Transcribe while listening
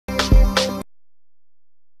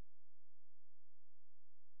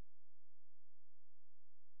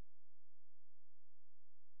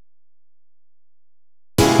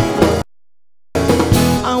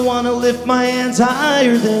want to lift my hands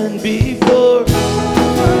higher than before.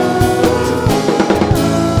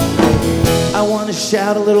 I want to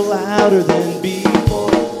shout a little louder than before.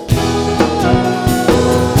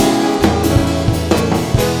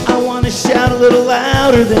 I want to shout a little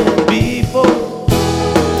louder than before.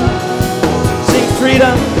 Sing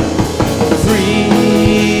freedom,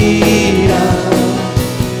 freedom,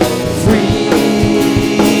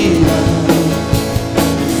 freedom,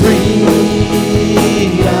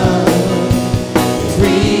 freedom,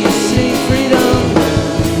 free, sing freedom,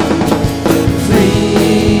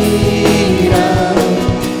 freedom,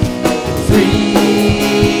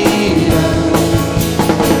 freedom,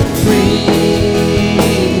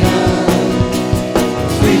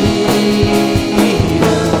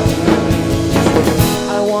 freedom.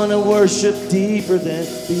 I want to worship deeper than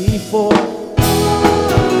before.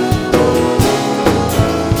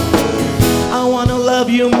 I want to love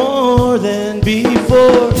you more than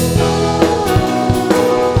before.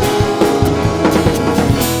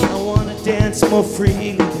 I want to dance more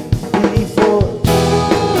freely than before.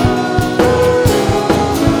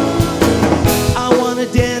 I want to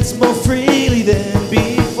dance more freely than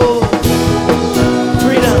before.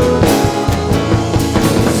 Freedom,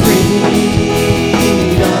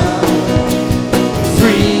 freedom,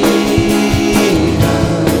 freedom,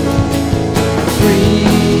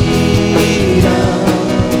 freedom,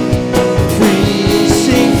 free,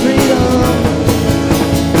 sing freedom,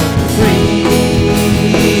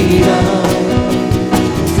 freedom,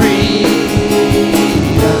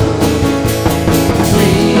 freedom,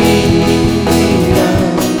 freedom,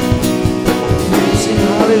 free, sing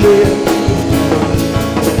hallelujah,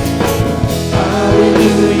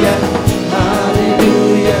 hallelujah,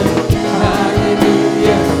 hallelujah,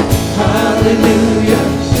 hallelujah, hallelujah, hallelujah,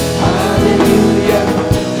 hallelujah,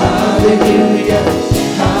 hallelujah,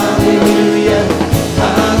 hallelujah,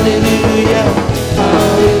 hallelujah, hallelujah,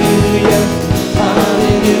 hallelujah,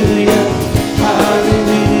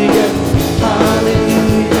 hallelujah,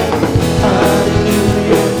 hallelujah,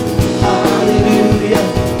 hallelujah,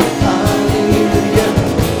 hallelujah,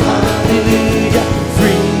 hallelujah,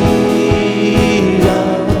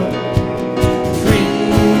 freedom,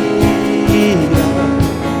 freedom,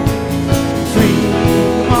 freedom.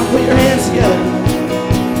 Come on, put your hands together.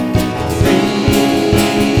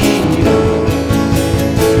 Freedom,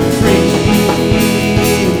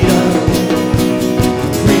 freedom,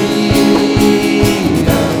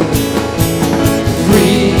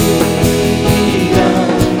 freedom, freedom.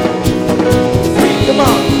 Come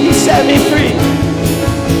on, he set me free.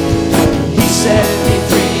 He set me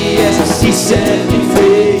free, yes, he set me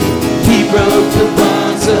free. He broke the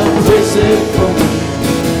bonds of prison for me.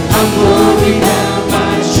 I'm glory now,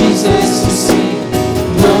 my Jesus to see.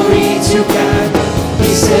 Glory to God, he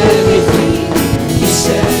set me free. He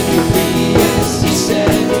set me free, yes, he set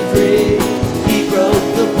me free. He broke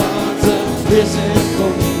the bonds of prison for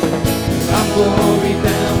me. I'm glory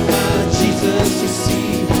bound, my Jesus to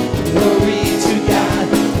see. Glory to God,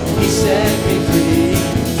 he set me free.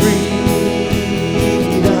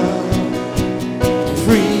 Freedom,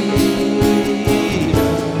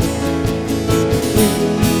 freedom,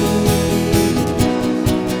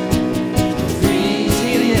 free,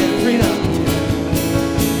 sing it again, freedom,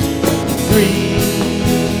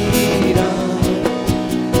 freedom,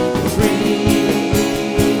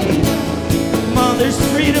 freedom. Come on, there's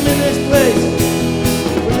freedom in this place.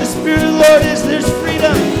 Where the Spirit of the Lord is, there's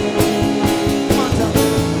freedom. Come on, tell me.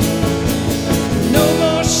 No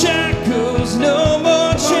more shackles, no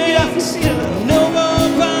more Come on, get off your chains, seat a little. no more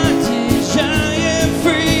bondage, I am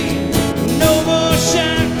free. No more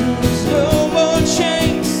shackles, no more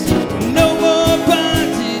chains, no more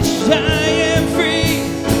bondage, I am free.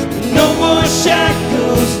 No more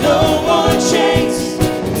shackles, no more chains,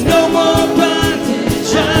 no more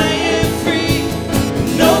bondage, I am free.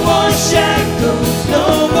 No more shackles, no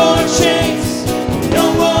more chains, no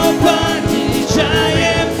more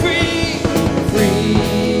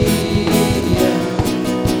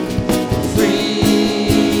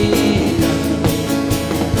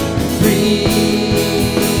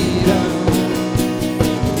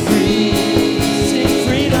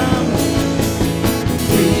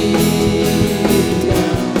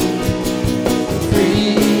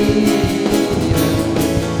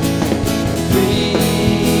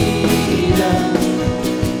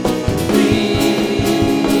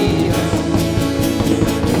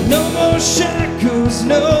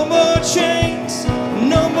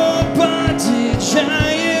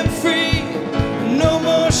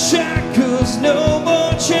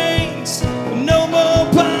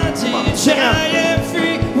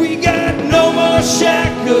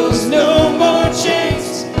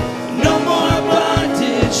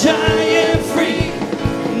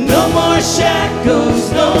more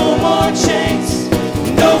shackles, no more chains,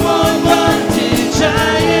 no more bondage,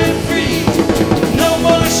 I am free. No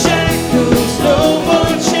more shackles, no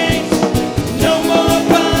more chains, no more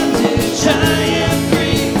bondage, I am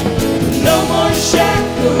free. No more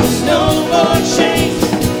shackles, no more chains,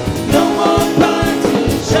 no more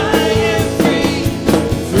bondage, I am free.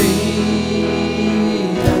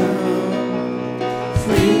 Freedom,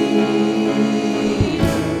 freedom,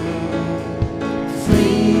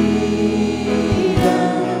 freedom,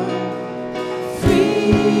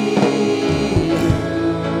 freedom,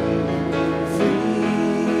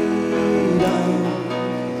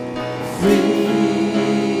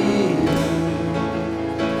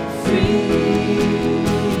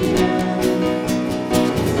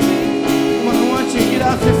 Come on, I want you to get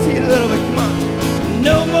off your feet a little bit. Come on.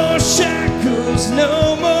 No more shackles,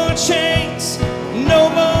 no more chains, no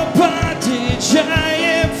more bondage, I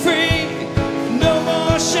am free. No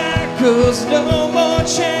more shackles, no more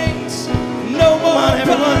chains, no more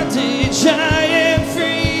bondage, I am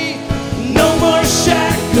free. No more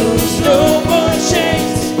shackles, no more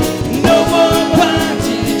chains, no more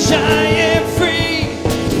bondage, I am free.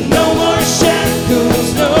 No more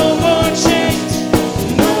shackles, no more chains,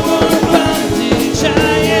 no more bondage,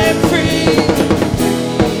 I am free.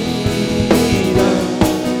 Freedom,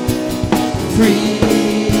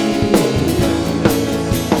 freedom,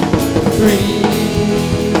 freedom,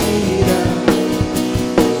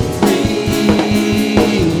 freedom,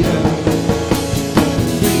 freedom,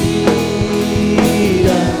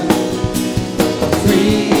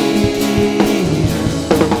 freedom,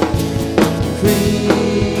 freedom,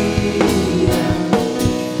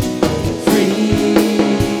 freedom.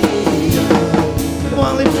 Come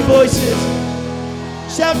on, lift your voices.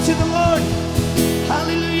 Shout to the Lord.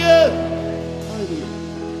 Hallelujah. Hallelujah.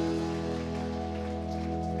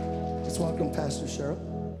 Let's welcome Pastor Cheryl.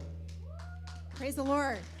 Praise the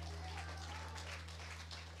Lord.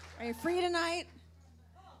 Are you free tonight?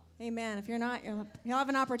 Amen. If you're not, you'll have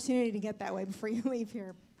an opportunity to get that way before you leave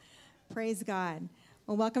here. Praise God.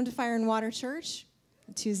 Well, welcome to Fire and Water Church,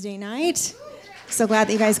 Tuesday night. So glad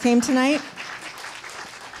that you guys came tonight.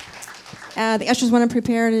 The ushers want to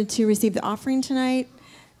prepare to receive the offering tonight.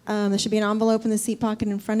 There should be an envelope in the seat pocket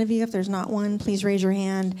in front of you. If there's not one, please raise your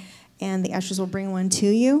hand, and the ushers will bring one to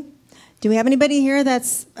you. Do we have anybody here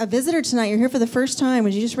that's a visitor tonight? You're here for the first time.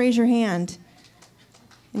 Would you just raise your hand?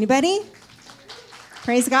 Anybody?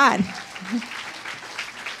 Praise God.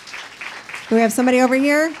 Do we have somebody over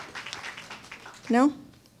here? No?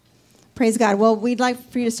 Praise God. Well, we'd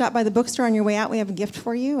like for you to stop by the bookstore on your way out. We have a gift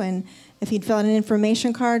for you, and if you'd fill out an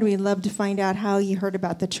information card, we'd love to find out how you heard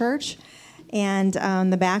about the church. And on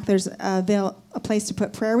the back, there's a place to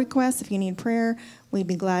put prayer requests. If you need prayer, we'd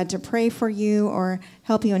be glad to pray for you or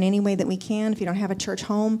help you in any way that we can. If you don't have a church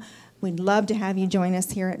home, we'd love to have you join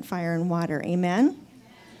us here at Fire and Water. Amen?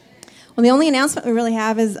 Well, the only announcement we really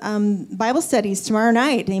have is Bible studies tomorrow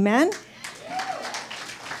night. Amen?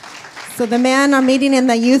 So the men are meeting in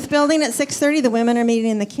the youth building at 6:30. The women are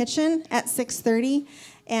meeting in the kitchen at 6:30.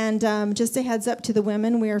 And just a heads up to the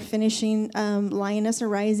women, we are finishing Lioness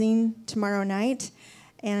Arising tomorrow night.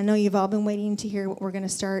 And I know you've all been waiting to hear what we're going to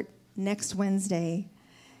start next Wednesday.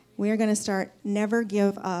 We are going to start Never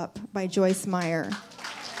Give Up by Joyce Meyer.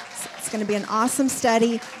 It's going to be an awesome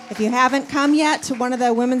study. If you haven't come yet to one of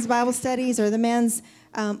the women's Bible studies or the men's,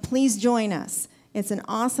 please join us. It's an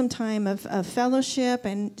awesome time of fellowship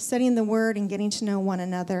and studying the Word and getting to know one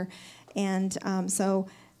another. And so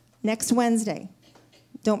next Wednesday,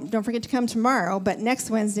 don't forget to come tomorrow, but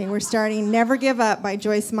next Wednesday we're starting Never Give Up by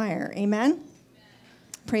Joyce Meyer. Amen?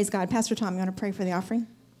 Praise God. Pastor Tom, you want to pray for the offering?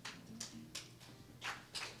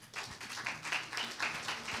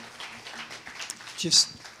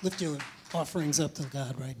 Just lift your offerings up to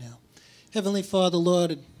God right now. Heavenly Father,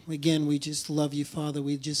 Lord, again, we just love you, Father.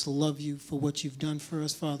 We just love you for what you've done for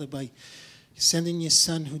us, Father, by sending your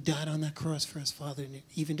Son who died on that cross for us, Father. And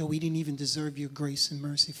even though we didn't even deserve your grace and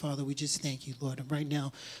mercy, Father, we just thank you, Lord. And right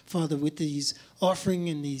now, Father, with these offering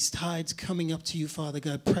and these tithes coming up to you, Father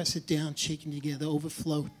God, press it down, shaking together,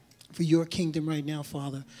 overflow for your kingdom right now,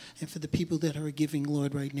 Father, and for the people that are giving,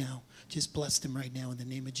 Lord, right now. Just bless them right now in the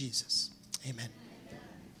name of Jesus. Amen.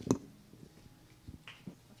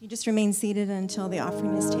 You just remain seated until the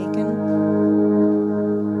offering is taken.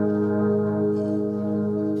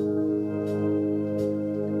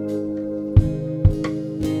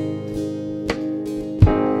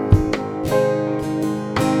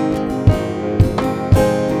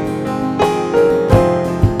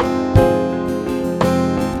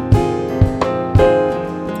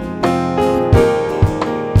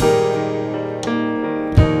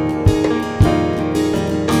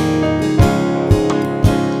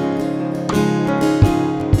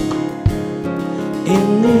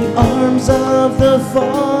 the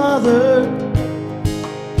Father.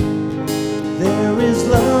 There is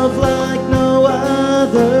love like no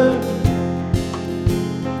other.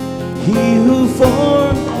 He who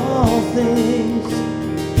formed all things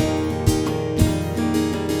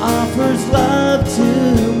offers love to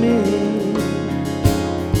me.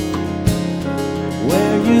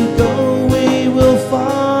 Where you go, we will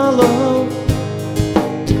follow.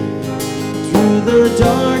 Through the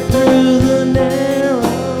dark, through the narrow,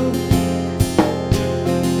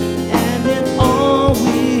 and in all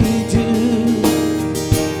we do,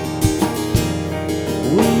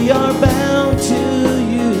 we are bound to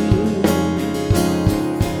you.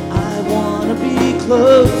 I want to be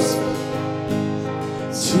close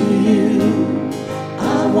to you. I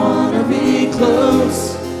want to be close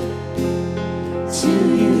to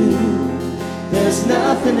you. There's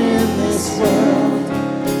nothing in this world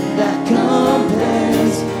that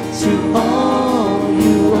compares to all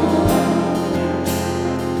you are.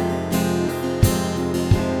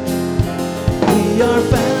 We are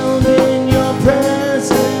found in your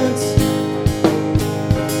presence,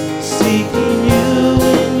 seeking you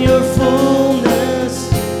in your fullness.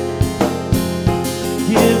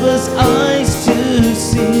 Give us eyes to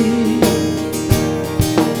see.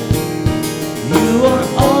 You are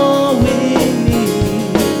all we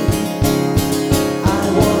need. I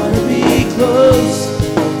want to be close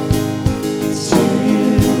to you.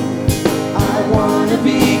 I want to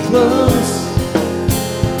be close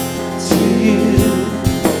to you.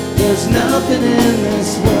 There's nothing in this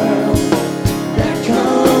world that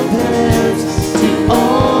compares to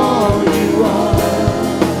all you are.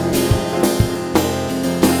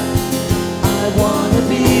 I want to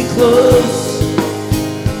be close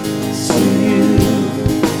to you.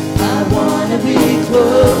 I want to be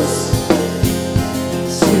close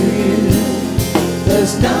to you.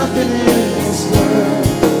 There's nothing in this world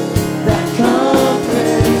that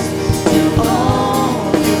compares to all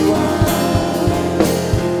you are.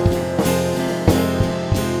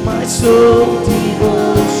 My sole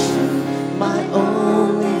devotion, my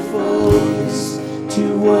only focus, to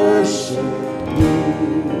worship you.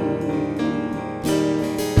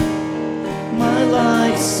 My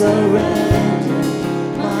life surrendered,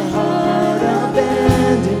 my heart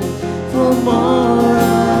abandoned for more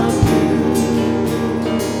of you.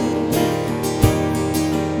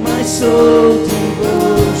 My sole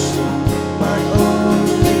devotion, my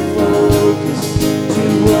only focus, to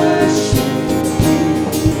worship you.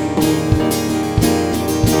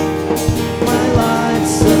 My life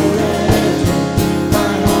surrendered,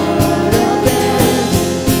 my heart abandoned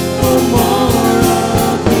for more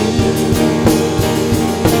of you.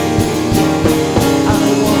 I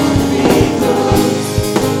want to be close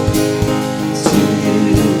to you.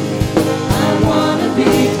 I want to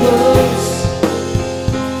be close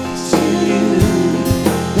to you.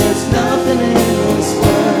 There's nothing in this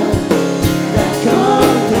world that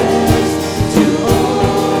compares to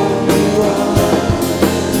all you are.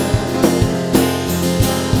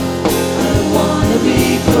 I want to be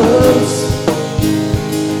close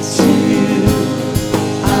to you.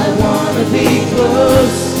 I want to be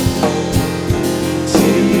close to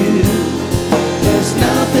you. There's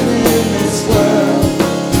nothing in this world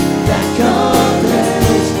that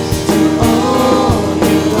compares to all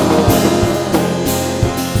you are.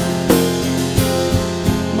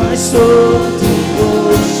 My sole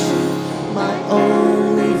devotion, my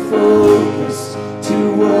only focus, to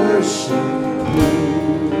worship you.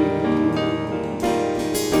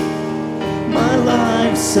 My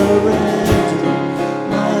life surrendered,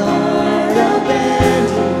 my heart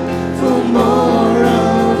abandoned for more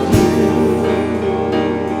of you.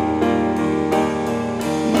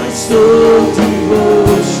 My sole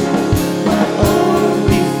devotion, my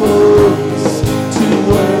only focus, to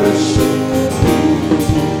worship you.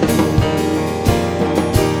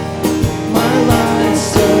 My life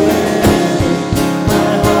surrendered,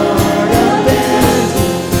 my heart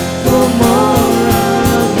abandoned for more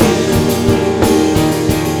of you.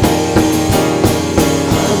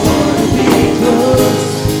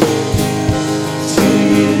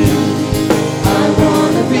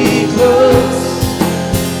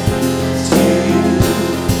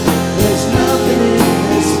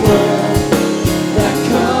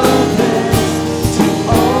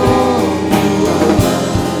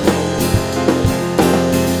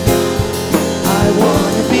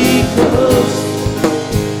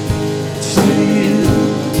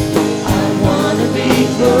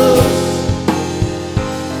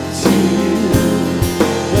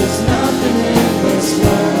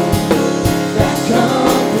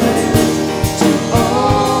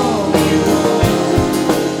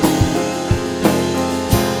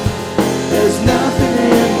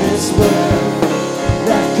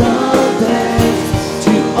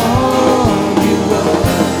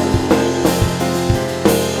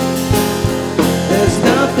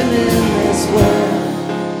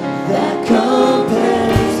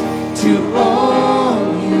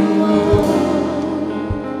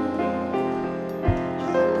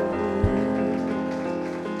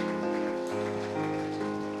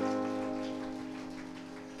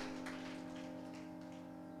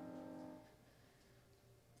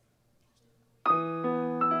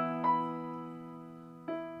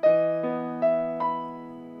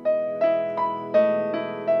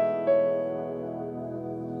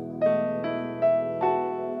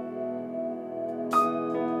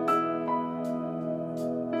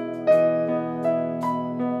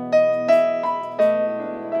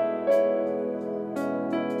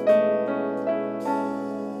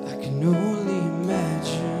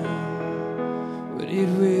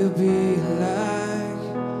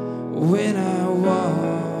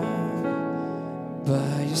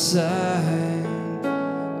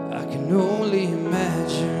 can only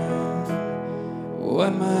imagine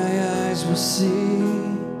what my eyes will see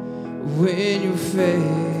when your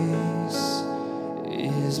face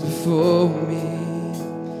is before me.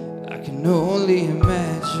 I can only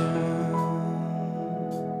imagine.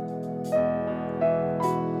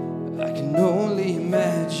 I can only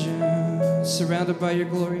imagine. Surrounded by your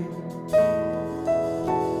glory.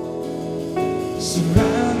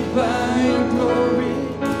 Surrounded by your glory,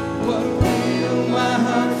 what will my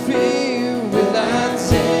heart feel? Will I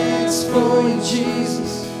dance for you,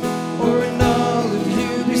 Jesus? Or in all of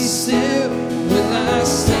you be still? Will I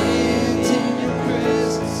stand in your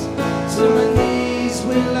presence? To my knees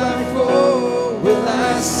will I fall? Will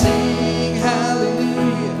I sing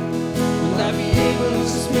hallelujah? Will I be able to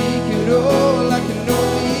speak at all? I can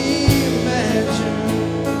only imagine.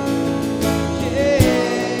 Yeah,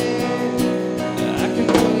 I can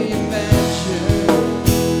only imagine.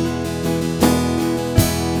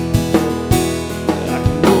 I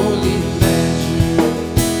can only imagine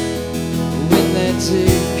when that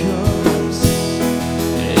day comes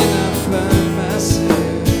and I find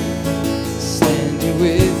myself standing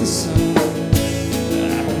with the sun.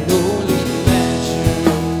 I can only imagine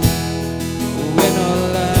when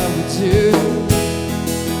all I would do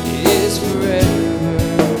is forever,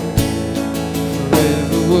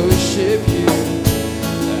 forever worship you.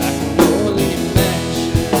 I can only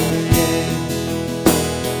imagine, yeah.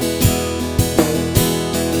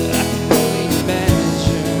 I can only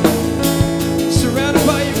imagine. Surrounded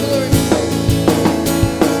by your glory.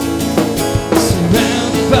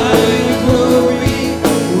 Surrounded by your glory,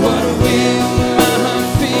 what will my heart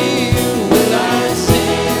feel? Will I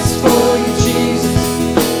dance for you, Jesus?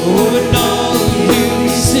 Oh, in all of you be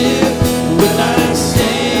still. Will I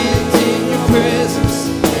stand in your presence?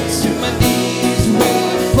 To my knees will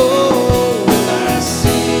I fall? Will I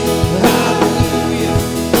sing hallelujah?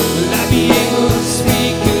 Will I be able to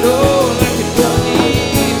speak at all? I can only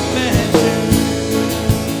imagine.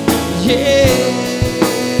 Yeah,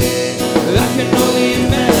 I can only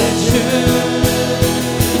imagine.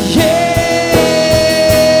 Yeah,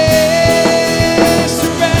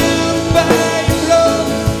 surrounded by your love,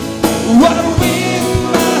 what will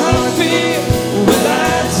my heart feel? Will I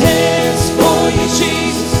dance for you,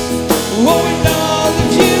 Jesus? Oh, in all of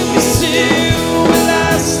you be still. Will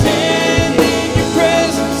I stand in your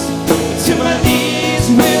presence? To my knees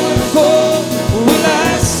will I fall? Will I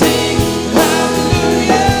sing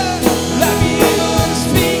hallelujah? Will I be able to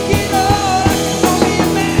speak it all? I can only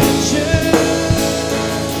imagine.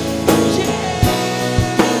 Yeah,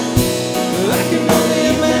 I can only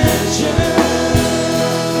imagine.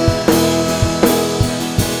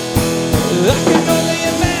 I can only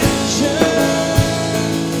imagine.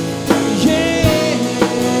 Yeah,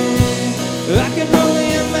 I can only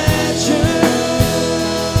imagine.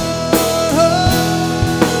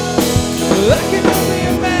 I can only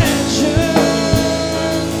imagine.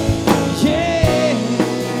 Yeah,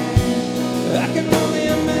 I can only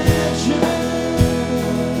imagine.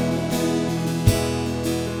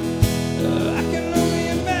 I can only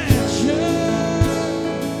imagine.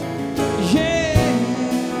 Yeah,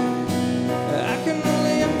 I can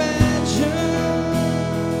only imagine.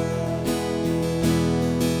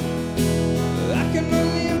 I can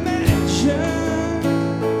only imagine.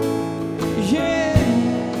 Yeah,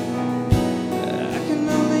 I can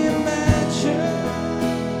only imagine.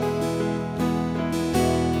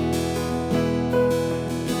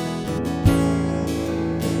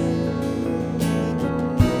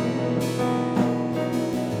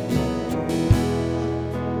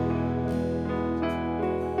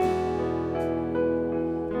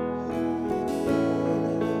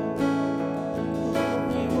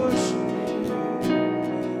 We worship you.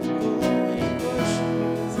 We worship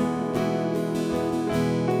you.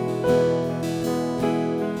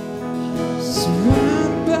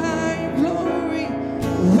 Surrounded by your glory,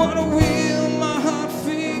 what will my heart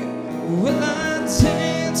feel? Will I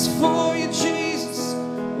dance for you, Jesus?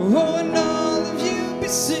 Oh, and all of you be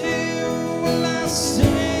still. Will I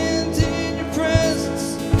stand in your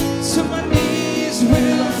presence? To my knees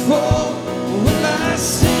will I fall? Will I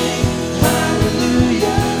sing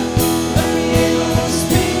hallelujah? Let me able to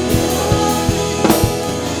speak.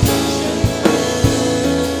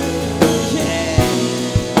 Yeah,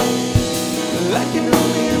 I can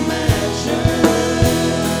only imagine.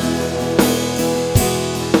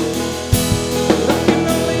 I can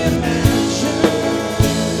only imagine.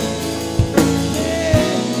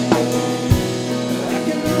 Yeah.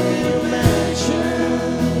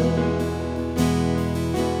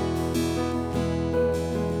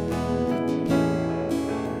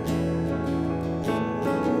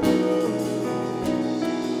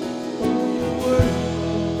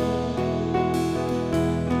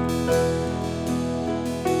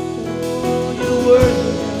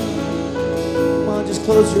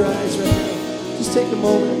 close your eyes right now. Just take a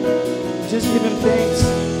moment. Just give him thanks.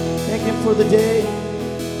 Thank him for the day.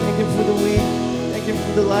 Thank him for the week. Thank him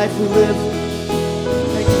for the life we live.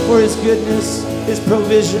 Thank him for his goodness, his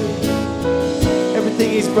provision,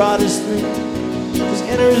 everything he's brought us through. Just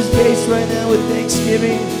enter his gates right now with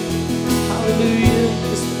thanksgiving. Hallelujah.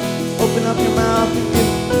 Just open up your mouth and give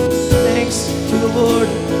thanks to the Lord,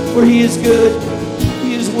 for he is good.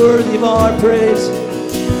 He is worthy of all our praise.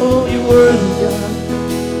 Oh, you're worthy,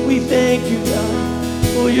 God. We thank you, God,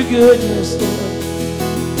 for your goodness, Lord.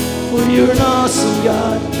 For you're an awesome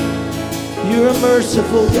God. You're a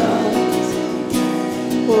merciful God.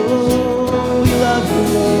 Oh, we love you,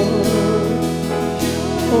 Lord.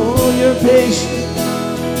 Oh, you're patient.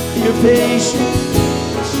 You're patient.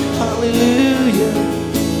 Hallelujah.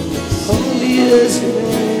 Holy is your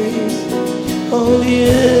name. Holy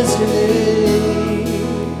is your name.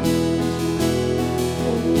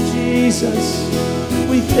 Oh, Jesus,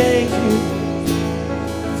 we thank you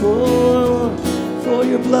for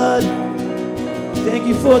your blood. Thank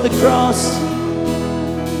you for the cross.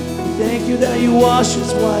 Thank you that you wash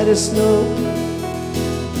us white as snow.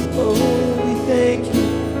 Oh, we thank you.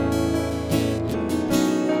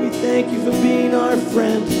 We thank you for being our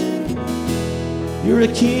friend. You're a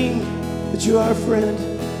king, but you're our friend.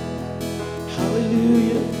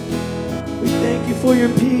 Hallelujah. We thank you for your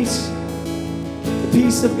peace. The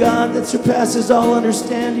peace of God that surpasses all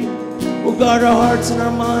understanding will guard our hearts and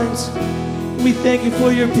our minds. We thank you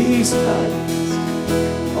for your peace, God.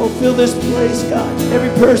 Oh, fill this place, God.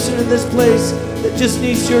 Every person in this place that just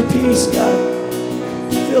needs your peace, God.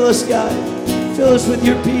 Fill us, God. Fill us with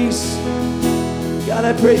your peace. God,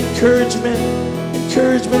 I pray encouragement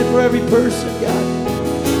for every person, God.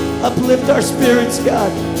 Uplift our spirits,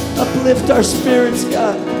 God. Uplift our spirits,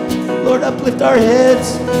 God. Lord, uplift our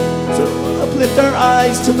heads. So uplift our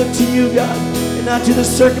eyes to look to you, God, and not to the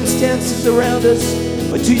circumstances around us,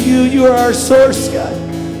 but to you. You are our source, God.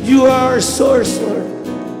 You are our source, Lord.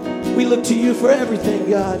 We look to you for everything,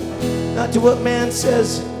 God. Not to what man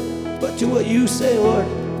says, but to what you say, Lord.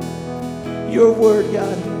 Your word,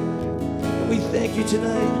 God. And we thank you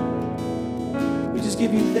tonight. We just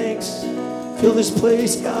give you thanks. Fill this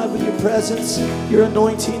place, God, with your presence, your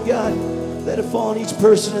anointing, God. Let it fall on each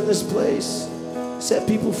person in this place. Set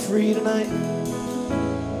people free tonight.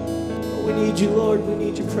 Oh, we need you, Lord. We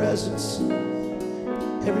need your presence.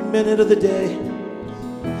 Every minute of the day.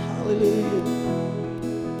 Hallelujah.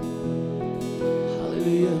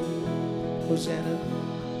 Hallelujah. Hosanna.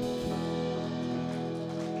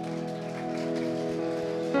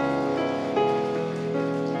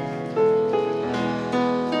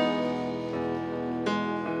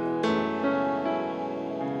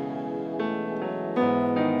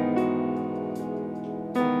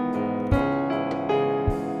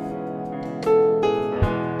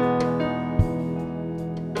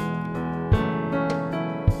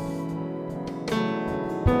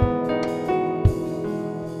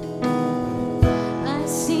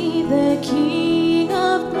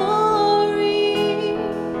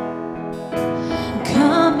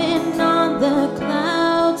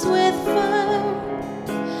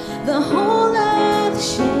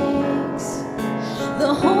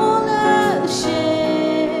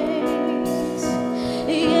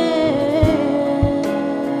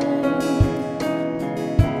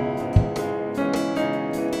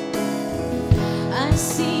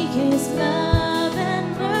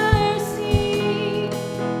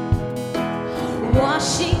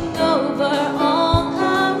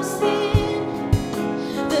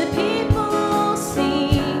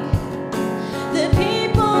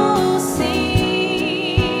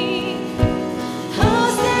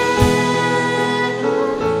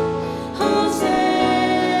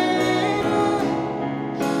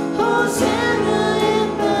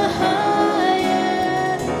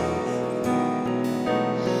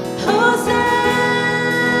 Hosanna.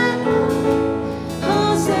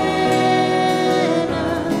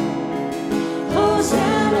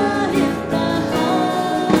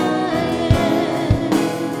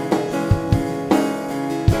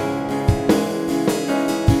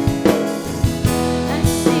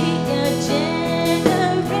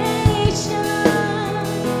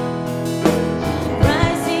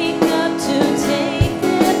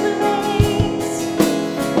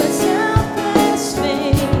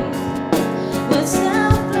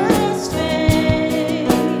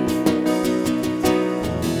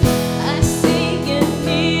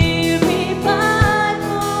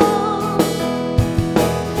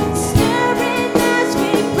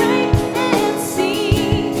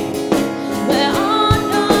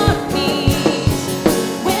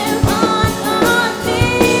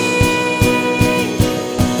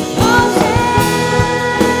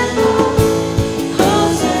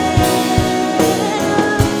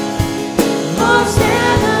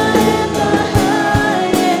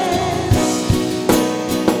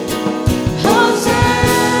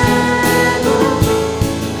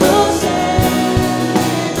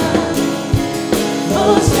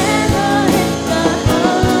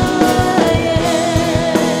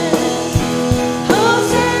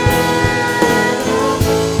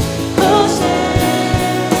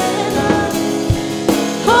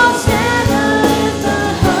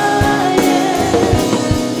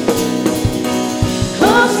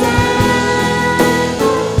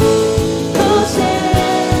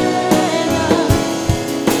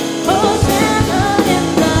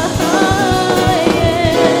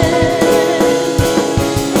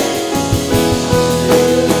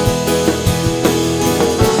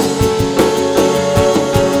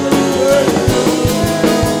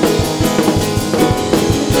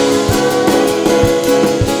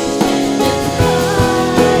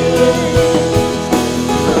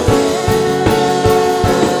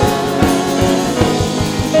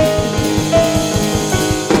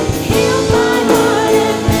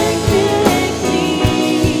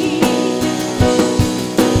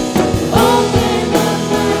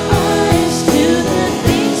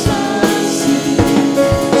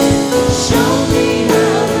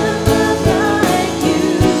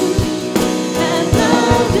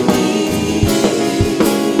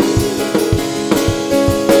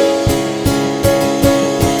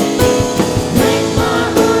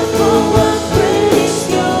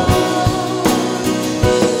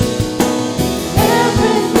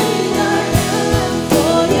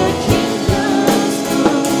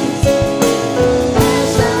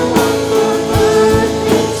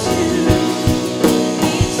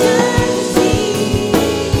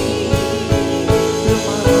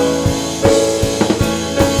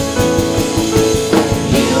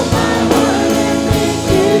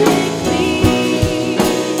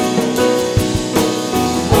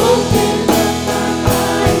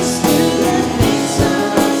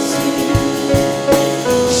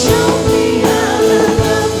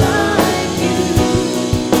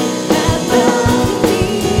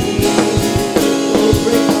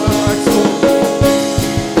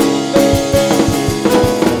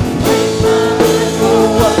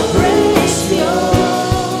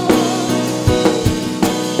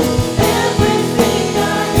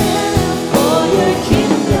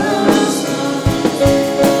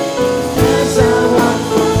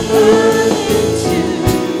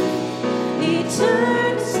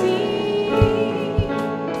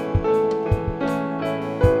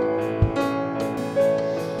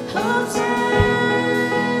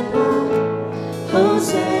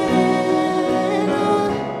 Hosanna,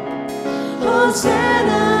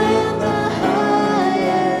 Hosanna in the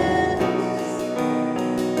highest.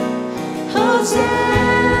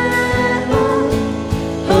 Hosanna,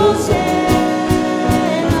 Hosanna,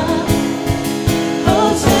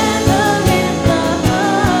 Hosanna in the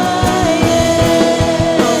highest.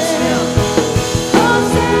 Hosanna,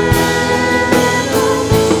 Hosanna,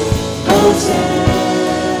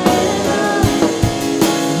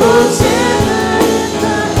 Hosanna in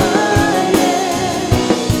the highest.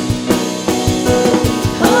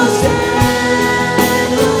 Hosanna,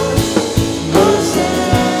 Hosanna,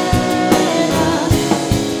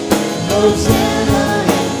 Hosanna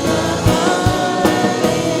in the highest.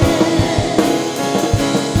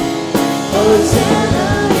 Hosanna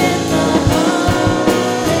in the highest.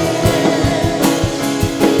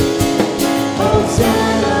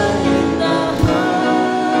 Hosanna in the highest.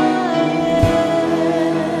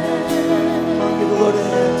 Give the Lord a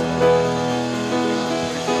hand.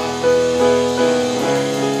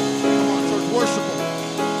 Come on, church, worship Him.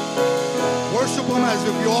 Worship Him as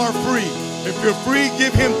if you are free. If you're free,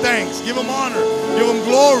 give Him thanks. Give Him honor. Give Him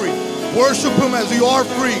glory. Worship Him as you are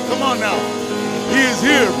free. Come on now. He is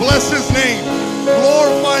here. Bless His name.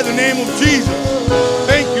 Glorify the name of Jesus.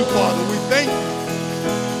 Thank you, Father. We thank you.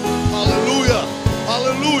 Hallelujah.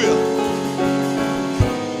 Hallelujah.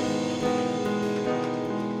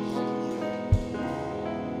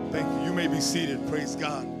 Thank you. You may be seated. Praise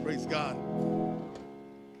God. Praise God.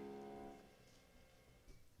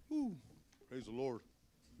 Woo. Praise the Lord.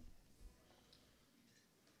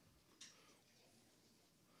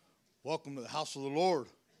 Welcome to the house of the Lord.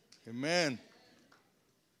 Amen.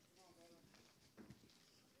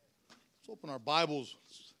 Let's open our Bibles.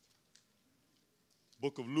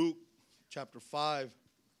 Book of Luke, chapter 5.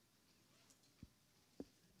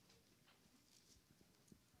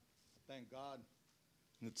 Thank God.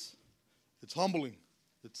 It's humbling.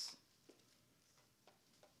 It's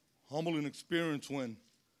humbling experience when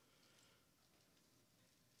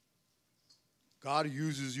God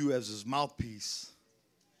uses you as His mouthpiece.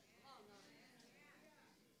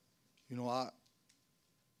 You know, I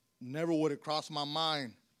never would have crossed my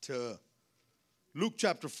mind to Luke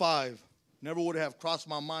chapter 5. Never would have crossed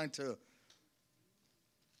my mind to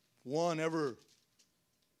ever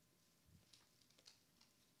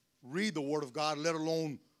read the Word of God, let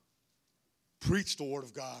alone preach the Word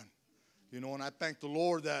of God. You know, and I thank the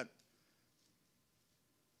Lord that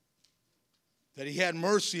He had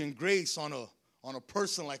mercy and grace on a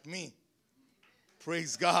person like me.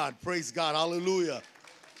 Praise God. Praise God. Hallelujah.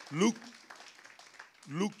 Luke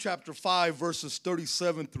chapter 5, verses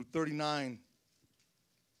 37 through 39.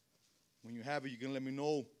 When you have it, you can let me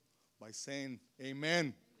know by saying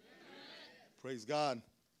amen. Praise God.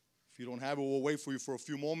 If you don't have it, we'll wait for you for a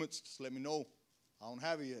few moments. Just let me know. I don't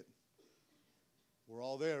have it yet. We're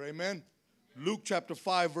all there. Amen. Luke chapter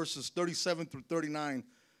 5, verses 37 through 39.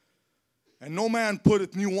 And no man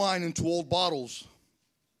putteth new wine into old bottles,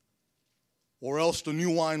 or else the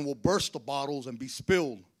new wine will burst the bottles and be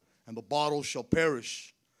spilled, and the bottles shall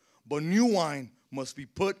perish. But new wine must be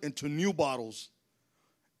put into new bottles,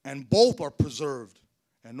 and both are preserved.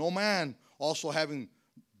 And no man also having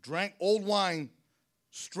drank old wine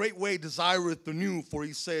straightway desireth the new, for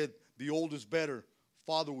he said, the old is better.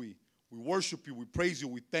 Father, we worship you, we praise you,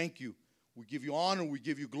 we thank you. We give you honor, we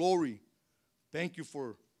give you glory. Thank you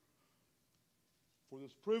for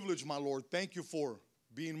this privilege, my Lord. Thank you for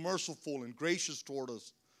being merciful and gracious toward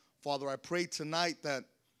us. Father, I pray tonight that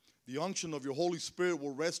the unction of your Holy Spirit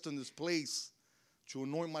will rest in this place to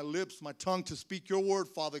anoint my lips, my tongue to speak your word,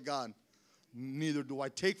 Father God. Neither do I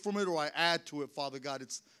take from it or I add to it, Father God.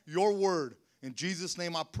 It's your word. In Jesus'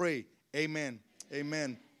 name I pray. Amen.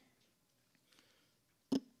 Amen.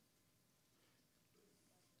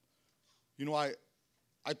 You know, I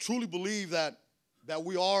truly believe that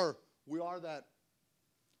we are that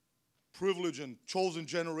privileged and chosen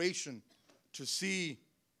generation to see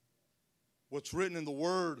what's written in the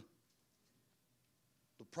Word.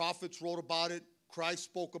 The prophets wrote about it. Christ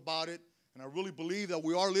spoke about it. And I really believe that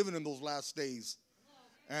we are living in those last days.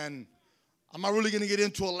 And I'm not really going to get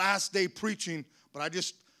into a last day preaching, but I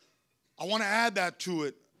want to add that to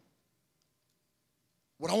it.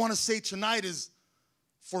 What I want to say tonight is,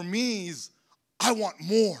 for me, is I want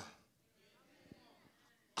more.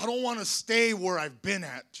 I don't want to stay where I've been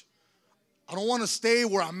at. I don't want to stay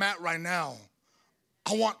where I'm at right now.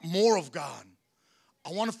 I want more of God.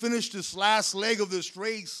 I want to finish this last leg of this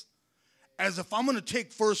race as if I'm going to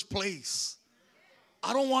take first place.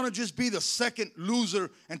 I don't want to just be the second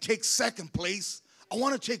loser and take second place. I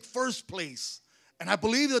want to take first place. And I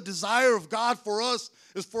believe the desire of God for us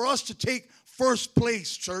is for us to take first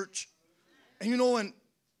place, church. And you know, and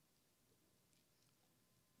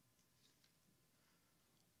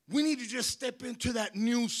we need to just step into that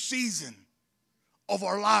new season of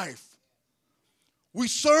our life. We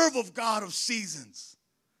serve a God of seasons.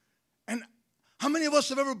 And how many of us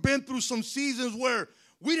have ever been through some seasons where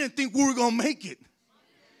we didn't think we were going to make it?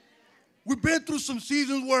 We've been through some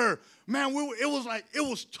seasons where, man, it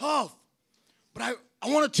was tough. But I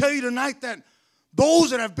want to tell you tonight that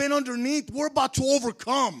those that have been underneath, we're about to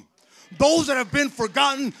overcome. Those that have been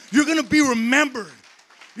forgotten, you're going to be remembered.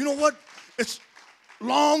 You know what? It's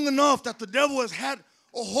long enough that the devil has had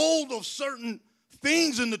a hold of certain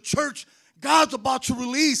things in the church. God's about to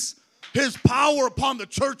release his power upon the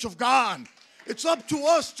church of God. It's up to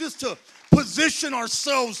us just to position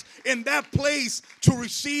ourselves in that place to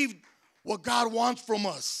receive what God wants from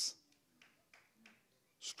us.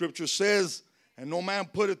 Scripture says, and no man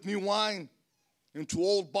putteth new wine into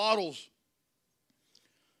old bottles.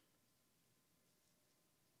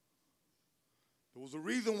 There was a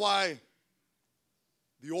reason why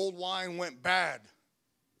the old wine went bad.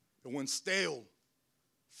 It went stale,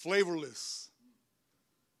 flavorless.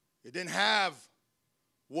 It didn't have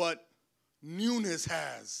what newness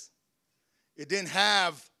has. It didn't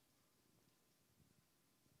have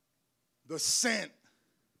the scent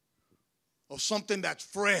of something that's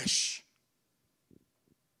fresh.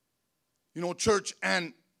 You know, church,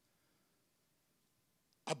 and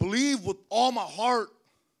I believe with all my heart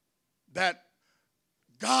that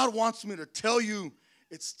God wants me to tell you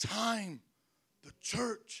it's time the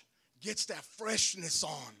church gets that freshness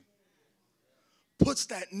on, puts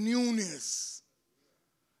that newness.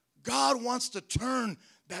 God wants to turn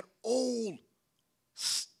that old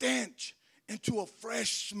stench into a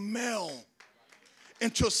fresh smell,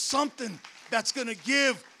 into something that's going to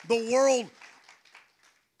give the world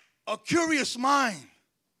a curious mind.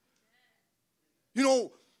 You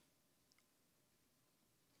know,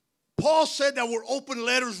 Paul said that we're open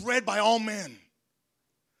letters read by all men.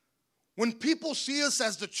 When people see us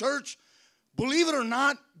as the church, believe it or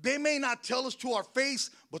not, they may not tell us to our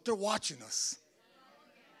face, but they're watching us.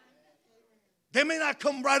 They may not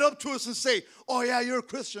come right up to us and say, oh yeah, you're a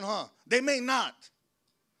Christian, huh? They may not.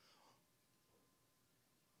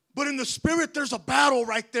 But in the spirit, there's a battle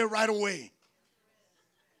right there right away.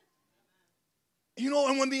 You know,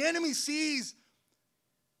 and when the enemy sees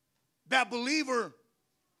that believer,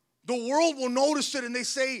 the world will notice it and they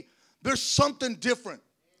say, there's something different.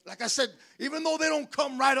 Like I said, even though they don't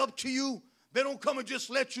come right up to you, they don't come and just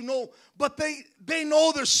let you know, but they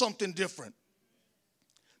know there's something different.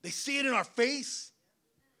 They see it in our face.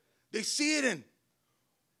 They see it in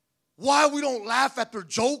why we don't laugh at their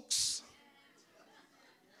jokes.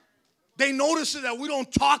 They notice it that we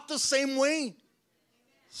don't talk the same way.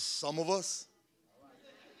 Some of us.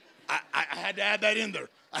 I had to add that in there.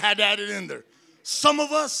 I had to add it in there. Some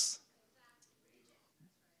of us.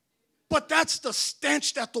 But that's the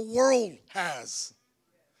stench that the world has.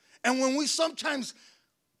 And when we sometimes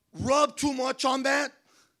rub too much on that,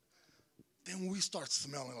 then we start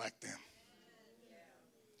smelling like them.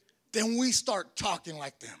 Then we start talking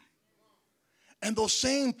like them. And those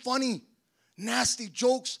same funny, nasty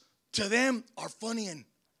jokes to them are funny and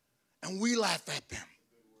we laugh at them.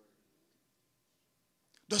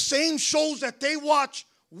 The same shows that they watch,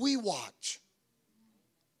 we watch.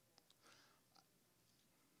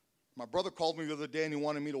 My brother called me the other day and he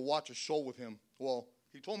wanted me to watch a show with him. Well,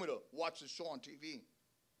 he told me to watch this show on TV.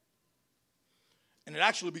 And it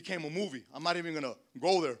actually became a movie. I'm not even going to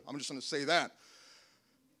go there. I'm just going to say that.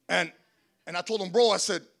 And I told him, bro, I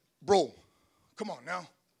said, bro, come on now.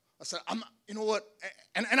 I said, you know what?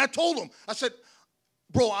 And I told him, I said,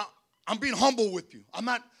 bro, I'm being humble with you. I'm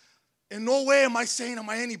not, in no way am I saying, am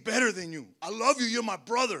I any better than you? I love you. You're my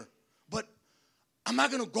brother. But I'm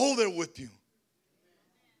not going to go there with you.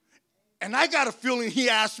 And I got a feeling he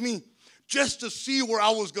asked me just to see where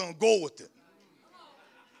I was going to go with it.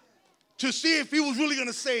 To see if he was really going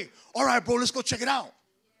to say, all right, bro, let's go check it out.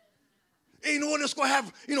 Hey, you know what? Let's go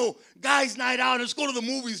have, guys' night out. Let's go to the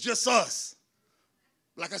movies, just us.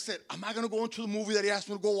 Like I said, I'm not going to go into the movie that he asked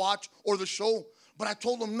me to go watch or the show. But I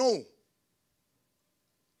told him no.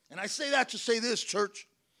 And I say that to say this, church.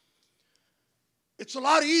 It's a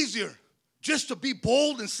lot easier just to be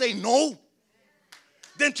bold and say no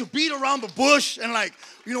than to beat around the bush and like,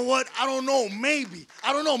 you know what, I don't know, maybe.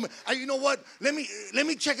 I don't know. You know what, let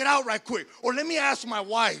me check it out right quick. Or let me ask my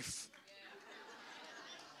wife.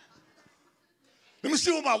 Let me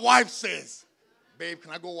see what my wife says. Babe,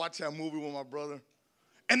 can I go watch that movie with my brother?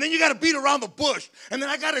 And then you got to beat around the bush. And then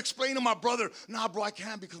I got to explain to my brother, nah, bro, I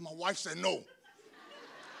can't because my wife said no.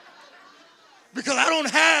 Because I don't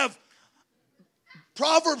have,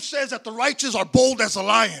 Proverbs says that the righteous are bold as a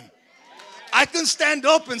lion. I can stand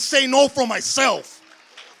up and say no for myself.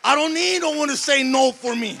 I don't need no one to say no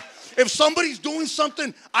for me. If somebody's doing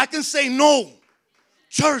something, I can say no.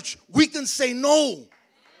 Church, we can say no.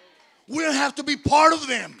 We don't have to be part of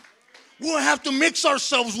them. We don't have to mix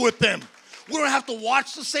ourselves with them. We don't have to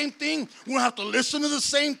watch the same thing. We don't have to listen to the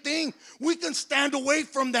same thing. We can stand away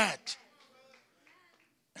from that.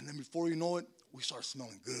 And then before you know it, we start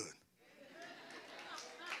smelling good.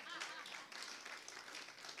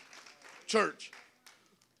 Church,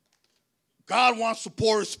 God wants to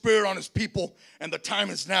pour His Spirit on His people, and the time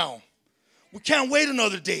is now. We can't wait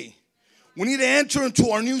another day. We need to enter into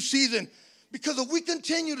our new season, because if we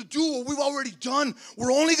continue to do what we've already done,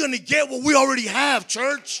 we're only going to get what we already have,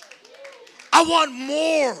 church. I want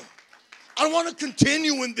more. I don't want to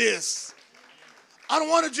continue in this. I don't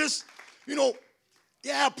want to just,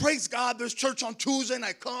 yeah, praise God, there's church on Tuesday, and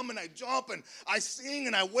I come and I jump and I sing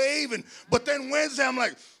and I wave, but then Wednesday I'm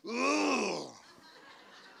like, ugh.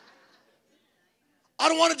 I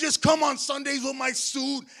don't want to just come on Sundays with my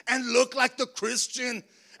suit and look like the Christian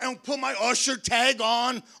and put my usher tag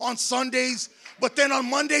on Sundays, but then on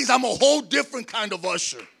Mondays I'm a whole different kind of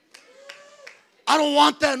usher. I don't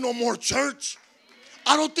want that no more, church.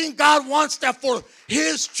 I don't think God wants that for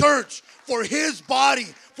His church, for His body,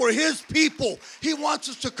 for His people. He wants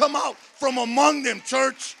us to come out from among them,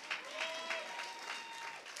 church.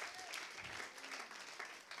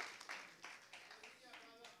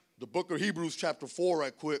 The book of Hebrews chapter 4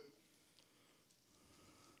 right quick.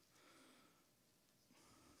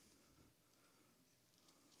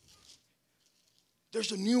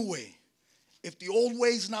 There's a new way. If the old way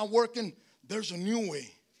is not working, there's a new way.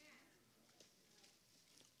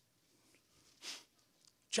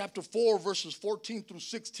 Chapter 4, verses 14 through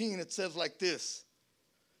 16, it says like this.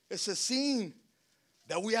 It says, seeing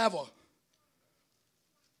that we have a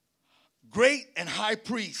great and high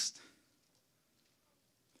priest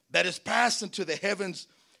that is passed into the heavens,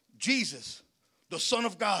 Jesus, the Son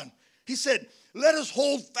of God. He said, let us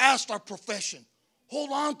hold fast our profession.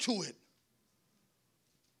 Hold on to it.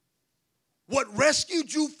 What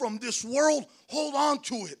rescued you from this world, hold on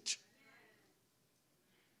to it.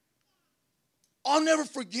 I'll never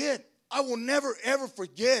forget. I will never, ever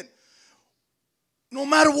forget. No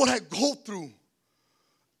matter what I go through,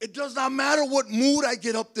 it does not matter what mood I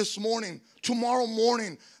get up this morning, tomorrow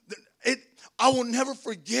morning. I will never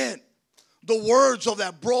forget the words of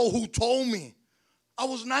that bro who told me. I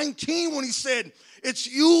was 19 when he said, it's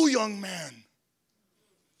you, young man.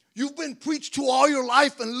 You've been preached to all your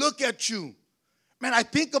life, and look at you. Man, I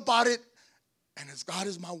think about it, and as God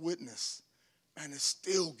is my witness, and it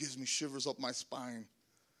still gives me shivers up my spine.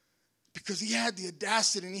 Because he had the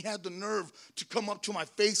audacity and he had the nerve to come up to my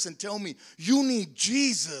face and tell me, you need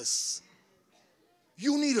Jesus.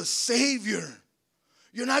 You need a Savior.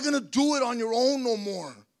 You're not going to do it on your own no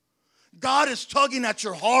more. God is tugging at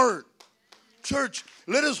your heart. Church,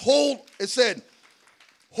 let us hold, it said,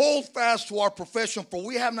 hold fast to our profession, for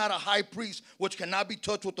we have not a high priest which cannot be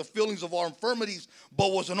touched with the feelings of our infirmities,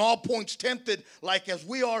 but was in all points tempted like as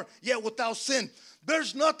we are, yet without sin.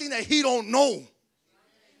 There's nothing that he don't know.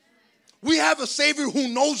 We have a Savior who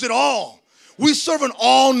knows it all. We serve an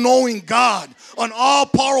all-knowing God, an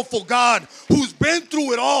all-powerful God who's been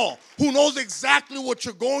through it all, who knows exactly what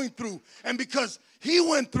you're going through. And because he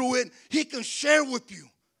went through it, he can share with you.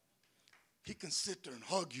 He can sit there and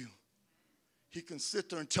hug you. He can sit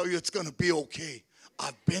there and tell you it's going to be okay.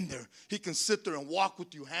 I've been there. He can sit there and walk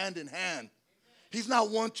with you hand in hand. He's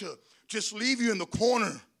not one to just leave you in the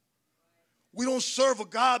corner. We don't serve a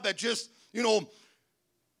God that just,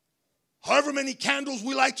 however many candles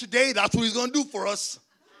we light today, that's what he's going to do for us.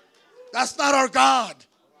 That's not our God.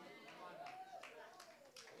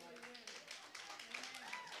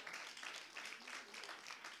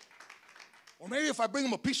 Or maybe if I bring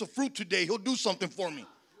him a piece of fruit today, he'll do something for me.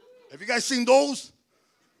 Have you guys seen those?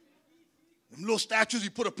 Them little statues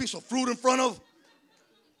you put a piece of fruit in front of?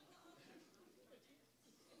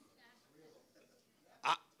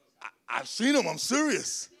 I've seen them. I'm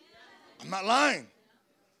serious. I'm not lying.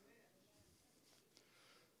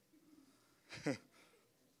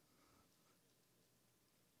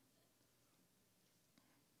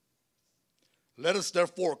 Let us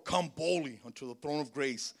therefore come boldly unto the throne of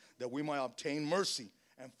grace, that we might obtain mercy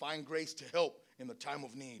and find grace to help in the time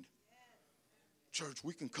of need. Church,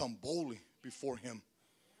 we can come boldly before him.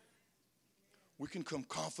 We can come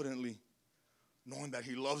confidently knowing that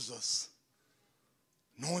he loves us.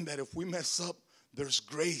 Knowing that if we mess up, there's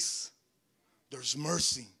grace, there's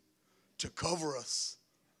mercy to cover us.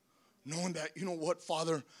 Knowing that, you know what,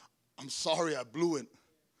 Father, I'm sorry I blew it.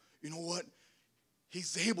 You know what?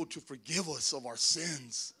 He's able to forgive us of our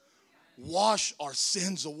sins, wash our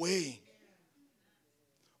sins away.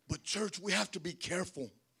 But church, we have to be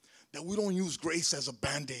careful that we don't use grace as a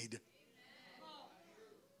Band-Aid.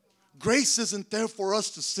 Grace isn't there for us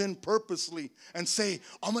to sin purposely and say,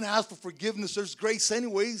 I'm going to ask for forgiveness. There's grace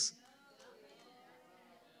anyways.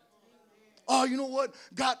 Oh, you know what?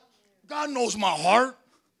 God knows my heart.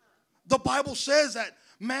 The Bible says that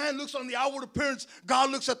man looks on the outward appearance.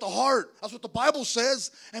 God looks at the heart. That's what the Bible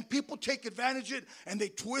says. And people take advantage of it and they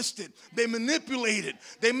twist it. They manipulate it.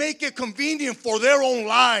 They make it convenient for their own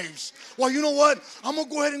lives. Well, you know what? I'm going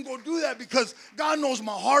to go ahead and go do that because God knows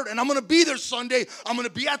my heart. And I'm going to be there Sunday. I'm going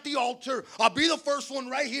to be at the altar. I'll be the first one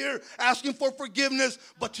right here asking for forgiveness.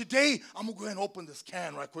 But today, I'm going to go ahead and open this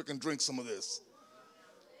can right quick and drink some of this.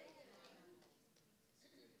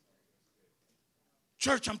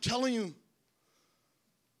 Church, I'm telling you,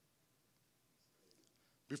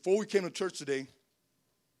 before we came to church today,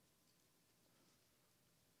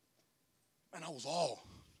 man, I was all.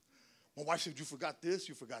 My wife said, you forgot this,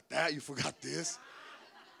 you forgot that, you forgot this.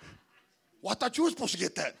 Well, I thought you were supposed to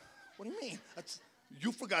get that. What do you mean?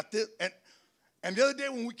 You forgot this. And the other day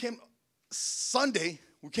when we came, Sunday,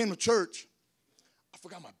 we came to church, I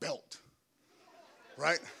forgot my belt,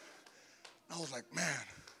 right? I was like, man.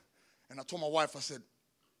 And I told my wife, I said,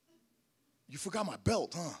 you forgot my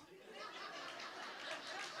belt, huh?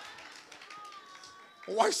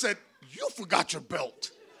 My wife said, you forgot your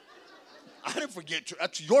belt. I didn't forget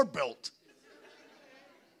that's your belt.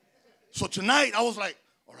 So tonight, I was like,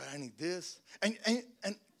 all right, I need this. And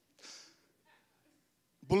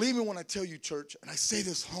believe me when I tell you, church, and I say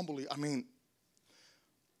this humbly, I mean,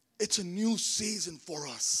 it's a new season for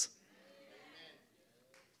us.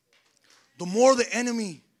 The more the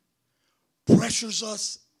enemy pressures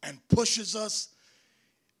us and pushes us,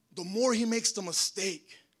 the more he makes the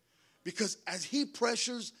mistake. Because as he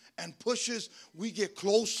pressures and pushes, we get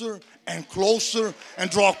closer and closer and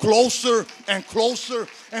draw closer and closer.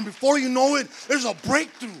 And before you know it, there's a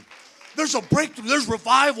breakthrough. There's a breakthrough. There's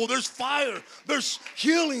revival. There's fire. There's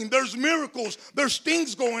healing. There's miracles. There's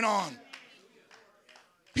things going on.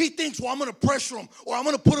 He thinks, well, I'm going to pressure him, or I'm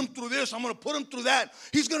going to put him through this. I'm going to put him through that.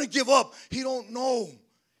 He's going to give up. He don't know.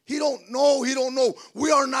 He don't know. He don't know.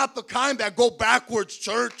 We are not the kind that go backwards,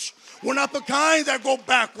 church. We're not the kind that go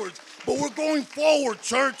backwards. But we're going forward,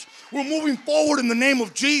 church. We're moving forward in the name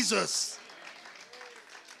of Jesus.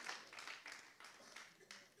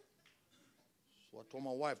 So I told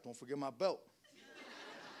my wife, don't forget my belt.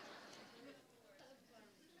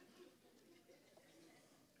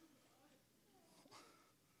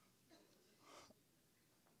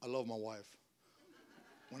 I love my wife.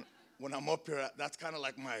 When I'm up here, that's kind of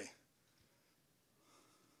like my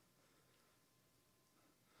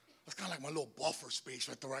little buffer space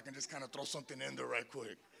right there where I can just kind of throw something in there right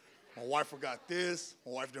quick. My wife forgot this.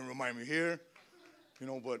 My wife didn't remind me here. You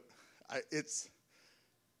know, but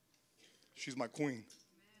she's my queen.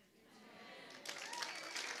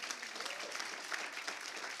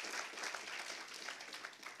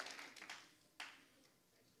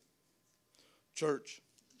 Church,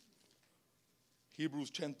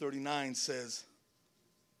 Hebrews 10:39 says,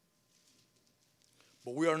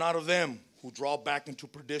 but we are not of them who draw back into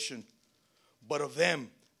perdition, but of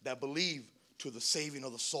them that believe to the saving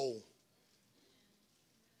of the soul.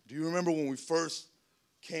 Do you remember when we first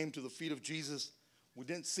came to the feet of Jesus? We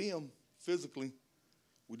didn't see him physically.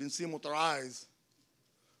 We didn't see him with our eyes.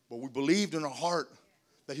 But we believed in our heart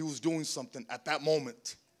that he was doing something at that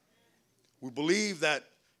moment. We believed that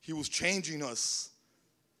he was changing us.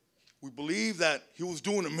 We believed that he was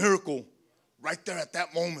doing a miracle right there at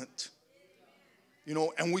that moment. You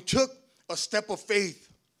know, and we took a step of faith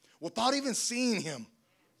without even seeing him.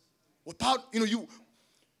 Without,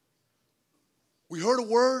 we heard a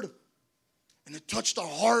word and it touched our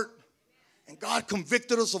heart and God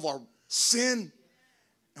convicted us of our sin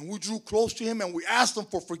and we drew close to him and we asked him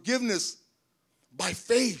for forgiveness by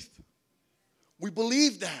faith. We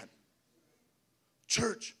believed that.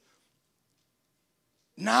 Church,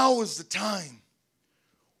 now is the time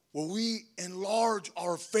where we enlarge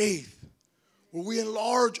our faith, where we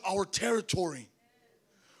enlarge our territory,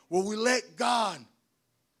 where we let God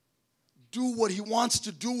do what he wants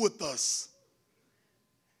to do with us.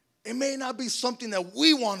 It may not be something that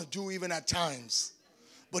we want to do even at times,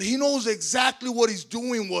 but he knows exactly what he's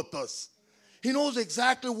doing with us. He knows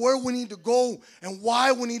exactly where we need to go and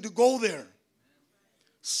why we need to go there.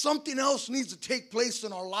 Something else needs to take place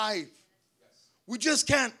in our life. We just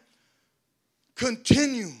can't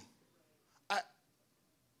continue.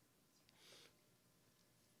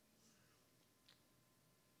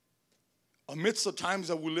 amidst the times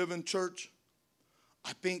that we live in, church,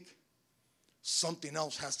 I think something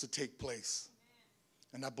else has to take place.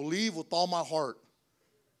 And I believe with all my heart,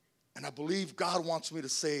 and I believe God wants me to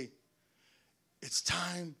say, it's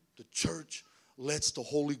time the church lets the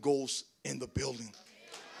Holy Ghost in the building.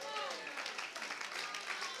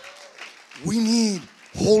 We need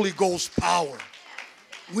Holy Ghost power.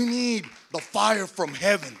 We need the fire from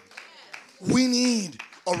heaven. We need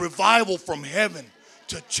a revival from heaven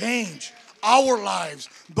to change our lives,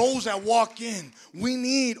 those that walk in. We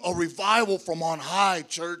need a revival from on high,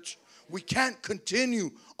 church. We can't continue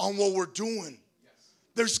on what we're doing.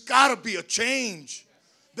 There's got to be a change.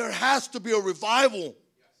 There has to be a revival.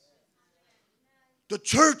 The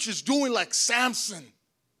church is doing like Samson.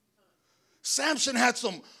 Samson had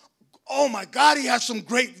some, oh my God, he had some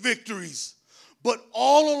great victories. But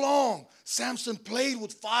all along, Samson played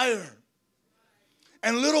with fire.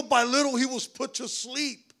 And little by little, he was put to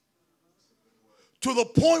sleep. To the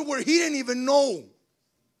point where he didn't even know.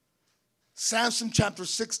 Samson chapter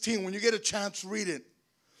 16, when you get a chance, read it.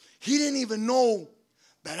 He didn't even know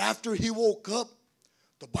that after he woke up,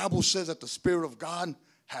 the Bible says that the Spirit of God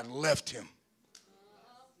had left him.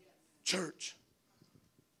 Church,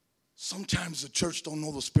 sometimes the church don't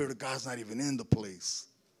know the Spirit of God's not even in the place.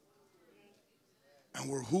 And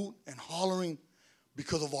we're hooting and hollering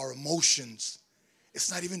because of our emotions.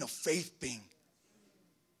 It's not even a faith thing.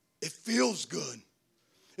 It feels good.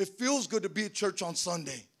 It feels good to be at church on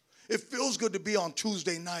Sunday. It feels good to be on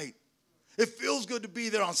Tuesday night. It feels good to be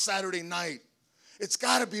there on Saturday night. It's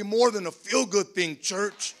got to be more than a feel-good thing,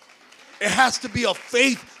 church. It has to be a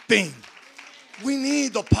faith thing. We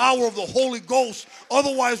need the power of the Holy Ghost.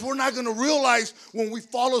 Otherwise, we're not going to realize when we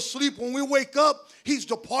fall asleep, when we wake up, he's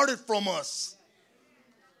departed from us.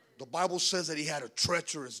 The Bible says that he had a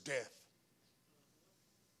treacherous death.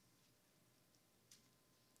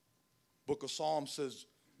 Book of Psalms says,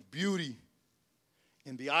 beauty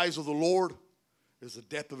in the eyes of the Lord is the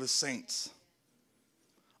death of his saints.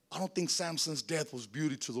 I don't think Samson's death was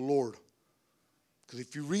beauty to the Lord. Because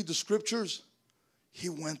if you read the scriptures, he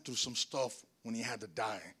went through some stuff when he had to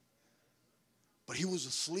die. But he was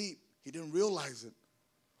asleep. He didn't realize it.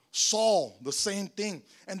 Saul, the same thing.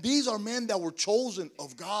 And these are men that were chosen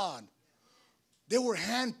of God. They were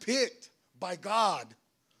handpicked by God.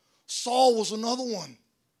 Saul was another one.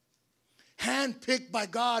 Handpicked by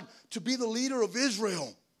God to be the leader of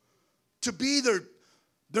Israel. To be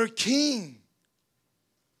their king.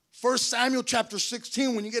 1 Samuel chapter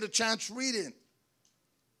 16, when you get a chance, read it.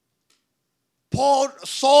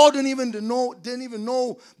 Saul didn't even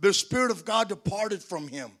know the Spirit of God departed from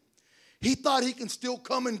him. He thought he can still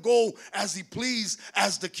come and go as he pleased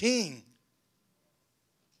as the king.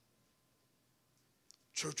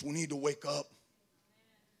 Church, we need to wake up.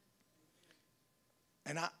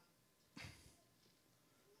 And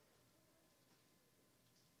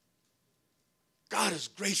God is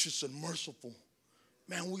gracious and merciful.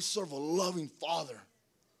 Man, we serve a loving Father.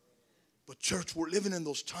 But church, we're living in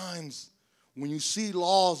those times when you see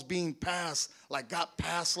laws being passed, like got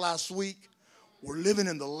passed last week. We're living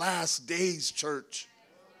in the last days, church.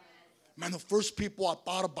 Man, the first people I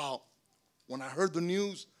thought about when I heard the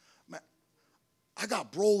news, man, I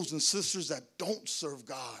got bros and sisters that don't serve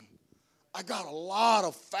God. I got a lot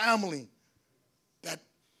of family that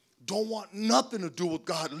don't want nothing to do with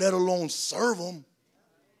God, let alone serve him.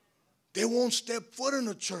 They won't step foot in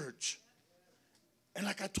the church. And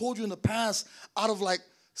like I told you in the past, out of like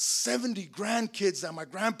 70 grandkids that my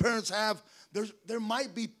grandparents have, there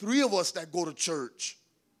might be 3 of us that go to church.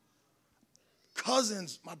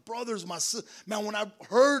 Cousins, my brothers, my sisters. Man, when I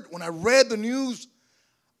read the news,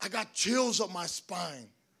 I got chills up my spine.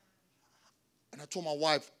 And I told my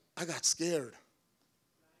wife, I got scared.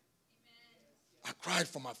 I cried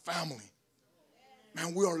for my family.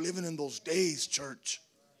 Man, we are living in those days, church.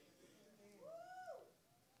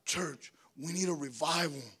 Church, we need a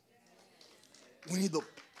revival. We need the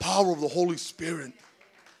power of the Holy Spirit.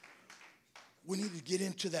 We need to get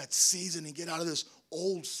into that season and get out of this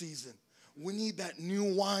old season. We need that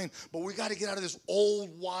new wine, but we got to get out of this old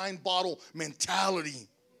wine bottle mentality.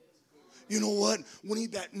 You know what? We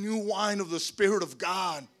need that new wine of the Spirit of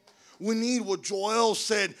God. We need what Joel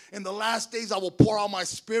said, in the last days I will pour out my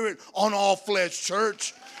Spirit on all flesh,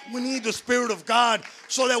 church. We need the Spirit of God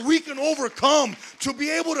so that we can overcome, to be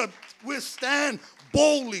able to withstand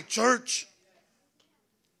boldly, church.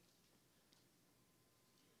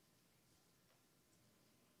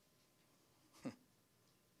 Got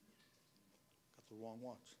the wrong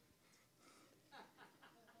watch.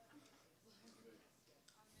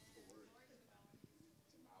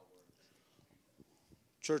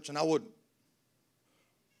 Church, and I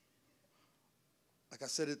like I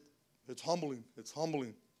said, it's humbling. It's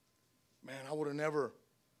humbling. Man, I would have never,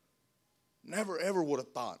 ever would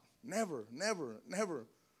have thought. Never.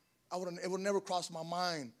 It would never cross my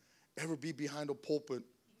mind ever be behind a pulpit.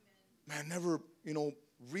 Man, never,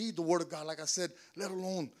 read the Word of God, like I said, let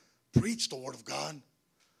alone preach the Word of God.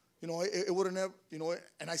 It would have never,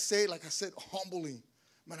 and I say, like I said, humbly.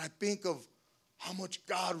 Man, I think of how much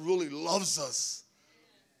God really loves us.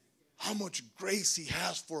 How much grace he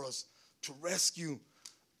has for us to rescue,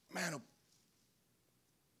 man, a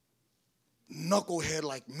knucklehead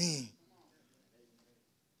like me.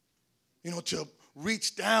 To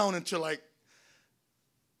reach down and to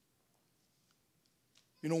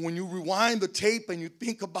when you rewind the tape and you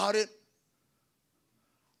think about it,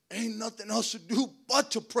 ain't nothing else to do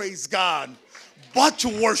but to praise God, but to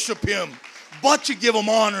worship him, but to give him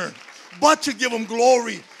honor, but to give him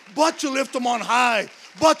glory, but to lift him on high,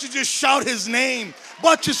 but to just shout his name,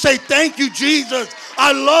 but to say, thank you, Jesus.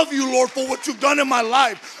 I love you, Lord, for what you've done in my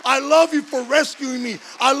life. I love you for rescuing me.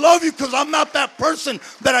 I love you because I'm not that person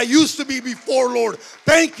that I used to be before, Lord.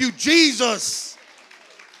 Thank you, Jesus.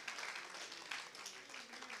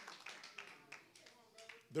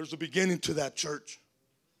 There's a beginning to that, church.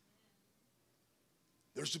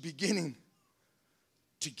 There's a beginning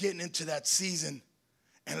to getting into that season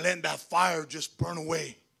and letting that fire just burn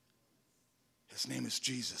away. His name is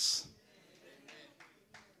Jesus.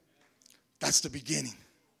 That's the beginning.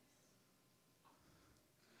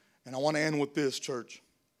 And I want to end with this, church.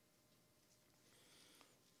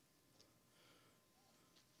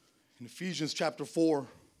 In Ephesians chapter 4,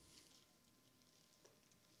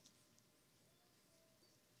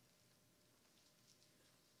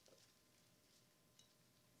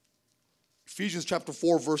 Ephesians chapter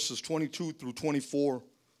 4, verses 22 through 24.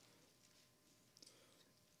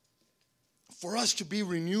 For us to be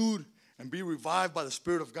renewed and be revived by the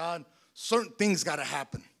Spirit of God, certain things got to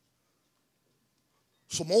happen.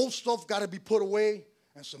 Some old stuff got to be put away,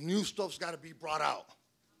 and some new stuff's got to be brought out.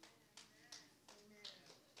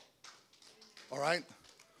 All right?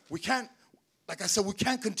 We can't, like I said, we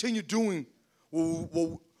can't continue doing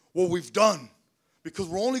what we've done, because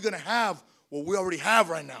we're only going to have what we already have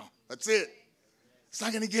right now. That's it. It's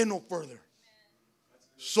not going to get no further.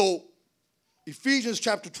 So, Ephesians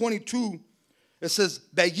chapter 22, it says,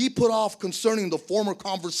 that ye put off concerning the former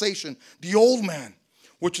conversation, the old man,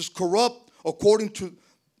 which is corrupt according to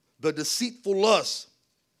the deceitful lust.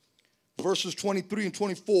 Verses 23 and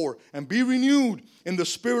 24, and be renewed in the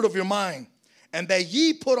spirit of your mind, and that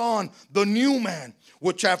ye put on the new man,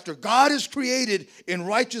 which after God is created in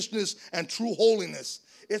righteousness and true holiness.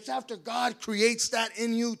 It's after God creates that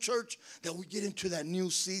in you, church, that we get into that new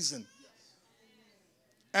season.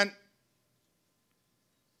 And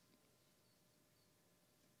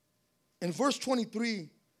in verse 23,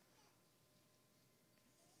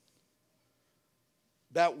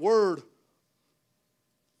 that word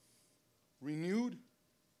renewed,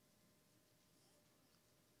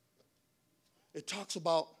 it talks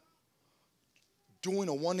about doing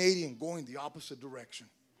a 180 and going the opposite direction.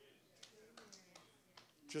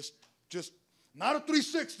 Just not a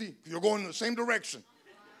 360, you're going in the same direction.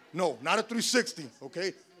 No, not a 360,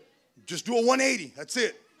 okay? Just do a 180, that's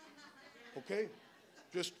it. Okay?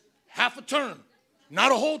 Just half a turn,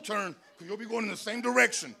 not a whole turn, because you'll be going in the same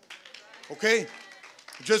direction. Okay?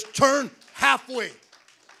 Just turn halfway,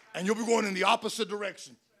 and you'll be going in the opposite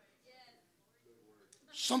direction.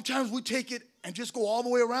 Sometimes we take it and just go all the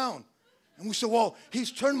way around. And we say, well, he's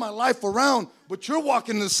turned my life around, but you're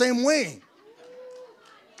walking the same way.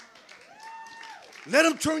 Let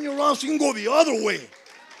him turn you around so you can go the other way,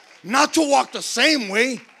 not to walk the same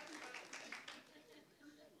way.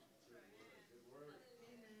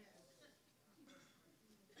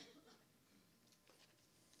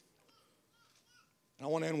 I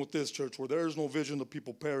want to end with this, church. Where there is no vision, the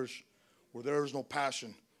people perish. Where there is no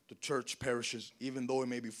passion, the church perishes, even though it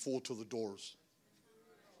may be full to the doors.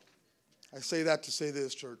 I say that to say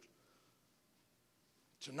this, church.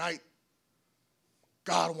 Tonight,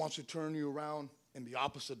 God wants to turn you around in the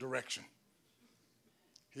opposite direction.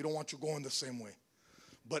 He don't want you going the same way.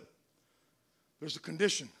 But there's a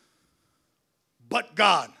condition. But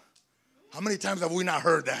God. How many times have we not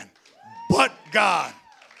heard that? But God.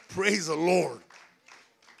 Praise the Lord.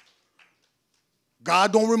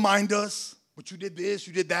 God don't remind us, but you did this,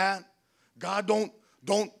 you did that. God don't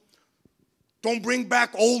bring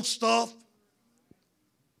back old stuff.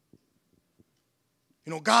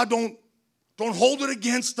 God don't hold it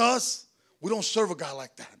against us. We don't serve a God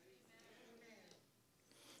like that.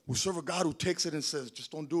 We serve a God who takes it and says,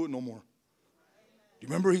 just don't do it no more. Do you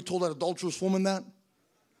remember he told that adulterous woman that?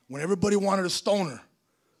 When everybody wanted to stone her.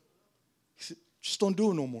 He said, Just don't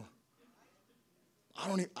do it no more. I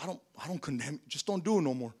don't condemn it. Just don't do it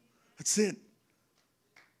no more. That's it.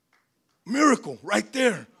 Miracle right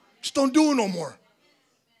there. Just don't do it no more.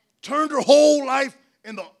 Turned her whole life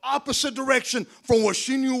in the opposite direction from what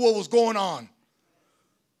she knew what was going on.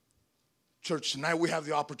 Church, tonight we have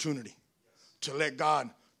the opportunity to let God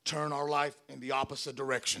turn our life in the opposite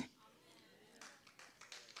direction.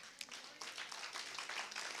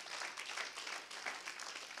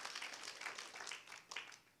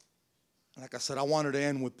 Like I said, I wanted to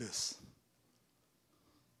end with this.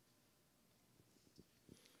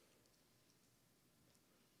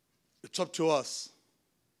 It's up to us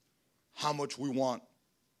how much we want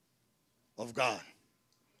of God.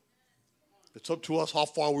 It's up to us how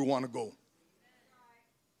far we want to go.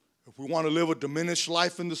 If we want to live a diminished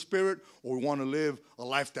life in the Spirit, or we want to live a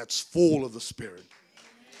life that's full of the Spirit.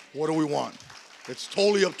 What do we want? It's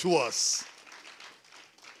totally up to us.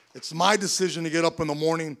 It's my decision to get up in the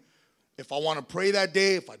morning. If I want to pray that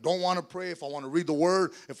day, if I don't want to pray, if I want to read the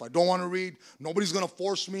Word, if I don't want to read, nobody's going to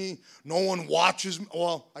force me. No one watches me.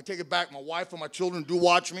 Well, I take it back. My wife and my children do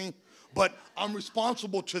watch me, but I'm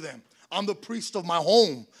responsible to them. I'm the priest of my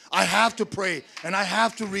home. I have to pray, and I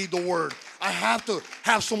have to read the Word. I have to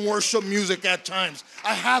have some worship music at times.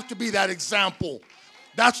 I have to be that example.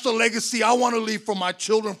 That's the legacy I want to leave for my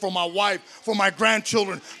children, for my wife, for my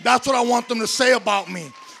grandchildren. That's what I want them to say about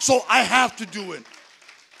me. So I have to do it.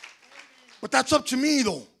 But that's up to me,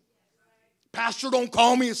 though. Pastor don't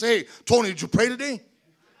call me and say, hey, Tony, did you pray today?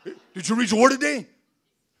 Did you read your word today?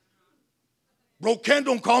 Bro Ken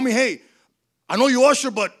don't call me, hey, I know you usher,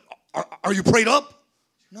 but are you prayed up?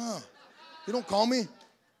 No, he don't call me.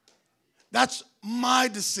 That's my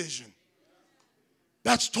decision.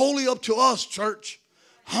 That's totally up to us, church,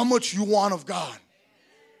 how much you want of God.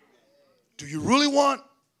 Do you really want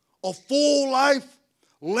a full life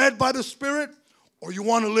led by the Spirit, or you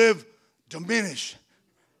want to live diminished,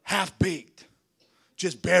 half-baked,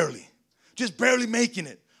 just barely making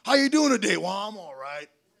it? How you doing today? Well, I'm all right,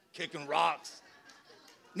 kicking rocks.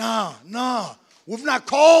 Nah. We're not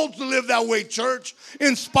called to live that way, church.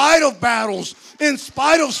 In spite of battles, in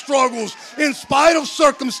spite of struggles, in spite of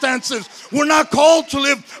circumstances, we're not called to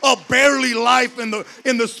live a barely life in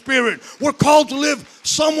the Spirit. We're called to live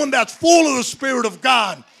someone that's full of the Spirit of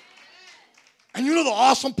God. And you know the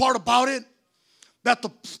awesome part about it? That the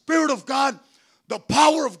Spirit of God, the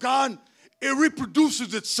power of God, it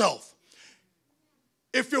reproduces itself.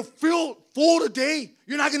 If you feel full today,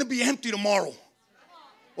 you're not going to be empty tomorrow.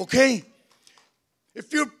 Okay?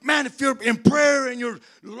 If you're in prayer and you're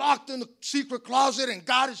locked in the secret closet and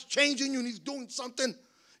God is changing you and he's doing something,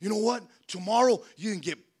 you know what? Tomorrow you can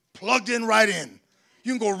get plugged in right in.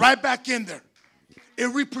 You can go right back in there. It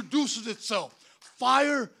reproduces itself.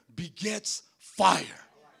 Fire begets fire.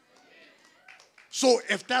 So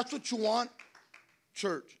if that's what you want,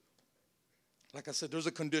 church, like I said, there's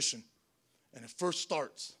a condition. And it first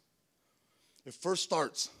starts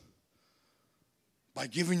by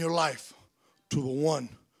giving your life to the one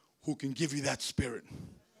who can give you that Spirit.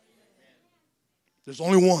 There's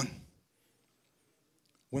only one.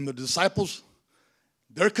 When the disciples,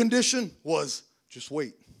 their condition was just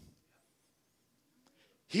wait.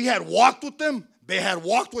 He had walked with them. They had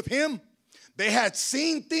walked with him. They had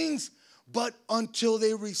seen things, but until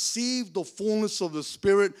they received the fullness of the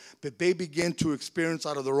Spirit, that they began to experience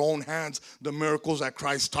out of their own hands the miracles that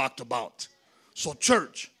Christ talked about. So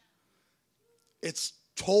church, it's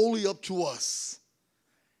totally up to us.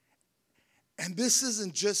 And this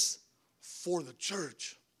isn't just for the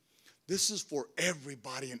church. This is for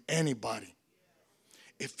everybody and anybody.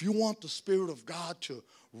 If you want the Spirit of God to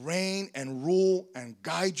reign and rule and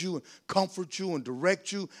guide you and comfort you and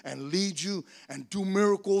direct you and lead you and do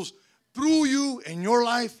miracles through you in your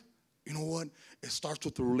life, you know what? It starts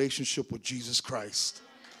with the relationship with Jesus Christ.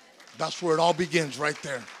 That's where it all begins, right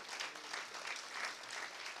there.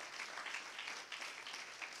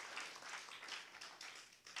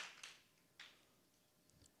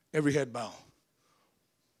 Every head bow.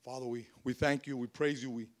 Father, we thank you, we praise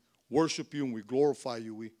you, we worship you, and we glorify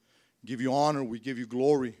you. We give you honor, we give you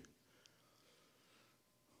glory.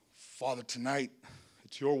 Father, tonight,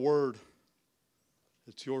 it's your word,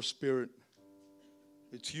 it's your Spirit,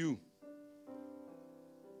 it's you.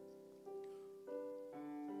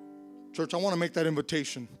 Church, I want to make that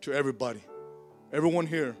invitation to everybody, everyone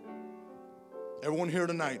here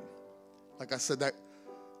tonight. Like I said,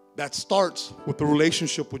 that starts with the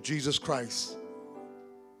relationship with Jesus Christ.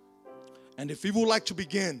 And if you would like to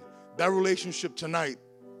begin that relationship tonight,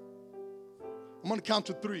 I'm going to count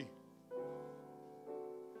to 3.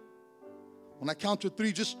 When I count to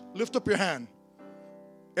 3, just lift up your hand.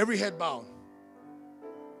 Every head bowed.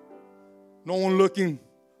 No one looking.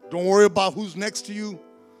 Don't worry about who's next to you.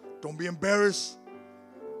 Don't be embarrassed.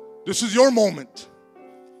 This is your moment.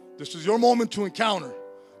 This is your moment to encounter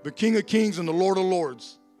the King of Kings and the Lord of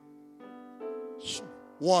Lords.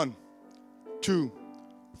 1, 2,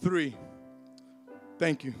 3.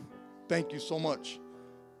 Thank you. Thank you so much.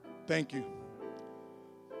 Thank you.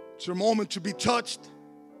 It's your moment to be touched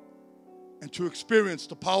and to experience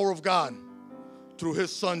the power of God through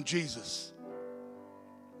His Son, Jesus.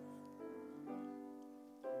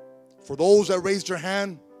 For those that raised your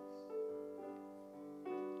hand,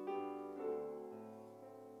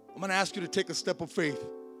 I'm going to ask you to take a step of faith.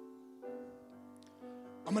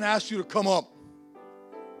 I'm going to ask you to come up.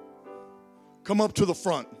 Come up to the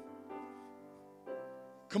front.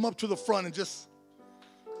 Come up to the front and just...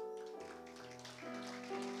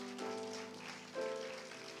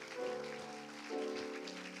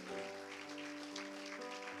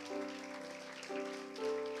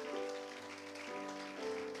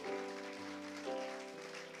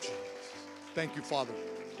 Thank you, Father.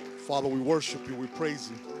 Father, we worship you. We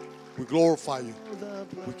praise you. We glorify you.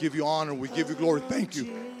 We give you honor. We give you glory. Thank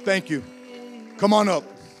you. Thank you. Come on up.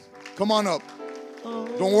 Come on up.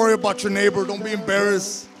 Don't worry about your neighbor. Don't be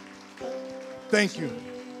embarrassed. Thank you.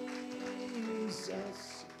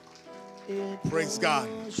 Praise God.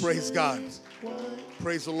 Praise God.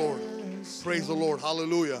 Praise the Lord. Praise the Lord.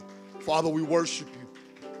 Hallelujah. Father, we worship you.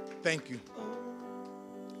 Thank you.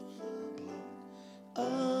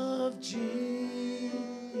 Of Jesus.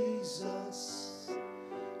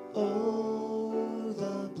 Oh,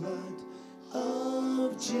 the blood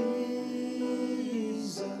of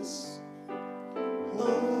Jesus.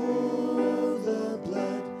 Oh, the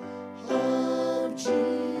blood of Jesus.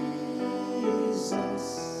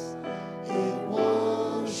 It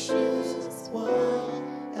washes white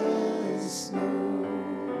as snow.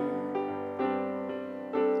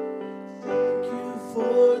 Thank you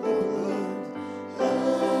for the blood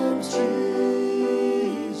of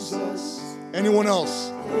Jesus. Anyone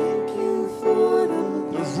else? Thank you for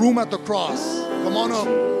the There's room at the cross. Come on up.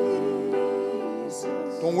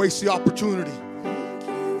 Don't waste the opportunity. Thank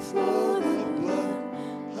you for the blood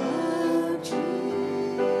of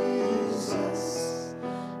Jesus.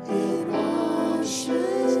 It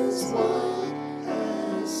washes white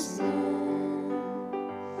as snow.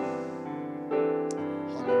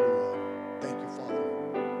 Hallelujah. Thank you, Father.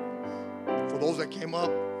 For those that came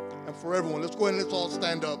up and for everyone, let's go ahead and let's all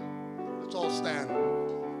stand up. Let's all stand.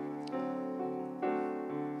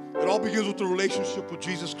 It all begins with the relationship with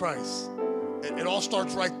Jesus Christ. It all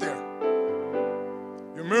starts right there.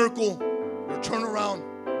 Your miracle, your turnaround,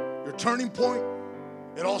 your turning point,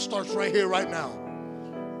 it all starts right here, right now.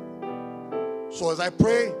 So as I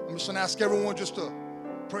pray, I'm just going to ask everyone just to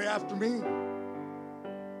pray after me.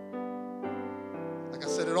 Like I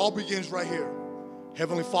said, it all begins right here.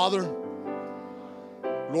 Heavenly Father,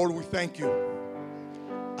 Lord, we thank you.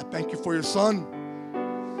 I thank you for your Son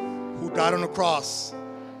who died on the cross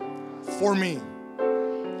for me.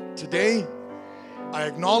 Today, I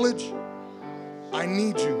acknowledge I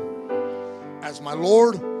need you as my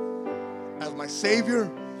Lord, as my Savior,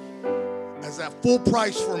 as that full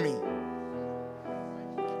price for me.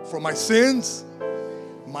 For my sins,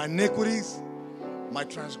 my iniquities, my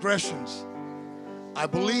transgressions. I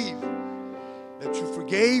believe that you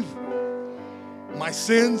forgave my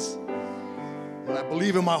sins. When I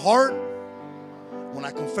believe in my heart, when I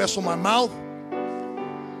confess with my mouth,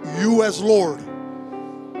 you as Lord.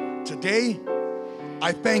 Today,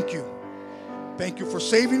 I thank you. Thank you for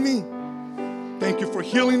saving me. Thank you for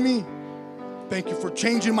healing me. Thank you for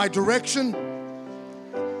changing my direction.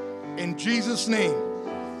 In Jesus' name,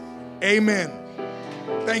 amen.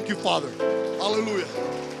 Thank you, Father. Hallelujah.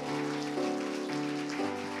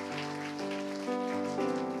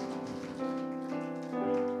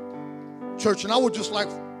 Church, and I would just like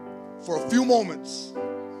for a few moments,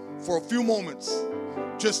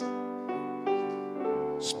 just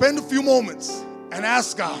spend a few moments and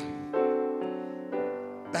ask God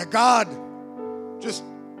that God just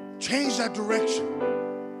change that direction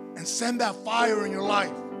and send that fire in your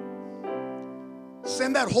life.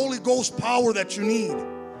 Send that Holy Ghost power that you need.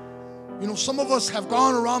 You know, some of us have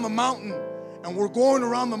gone around the mountain and we're going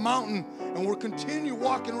around the mountain and we're continue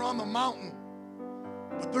walking around the mountain.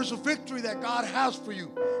 But there's a victory that God has for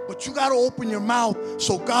you. But you got to open your mouth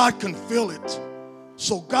so God can fill it.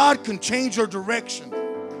 So God can change your direction.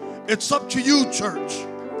 It's up to you, church.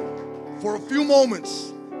 For a few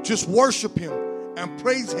moments, just worship Him and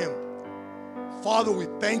praise Him. Father, we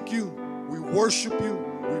thank you. We worship you.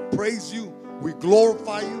 We praise you. We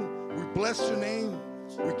glorify you. We bless your name.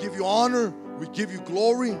 We give you honor. We give you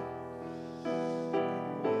glory.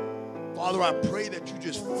 Father, I pray that you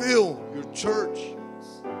just fill your church,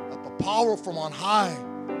 that the power from on high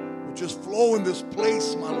will just flow in this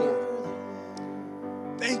place, my Lord.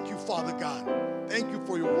 Thank you, Father God. Thank you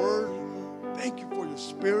for your word. Thank you for your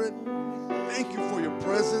spirit. Thank you for your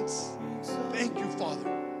presence. Thank you,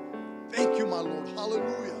 Father. Thank you, my Lord.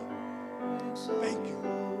 Hallelujah. Thank you.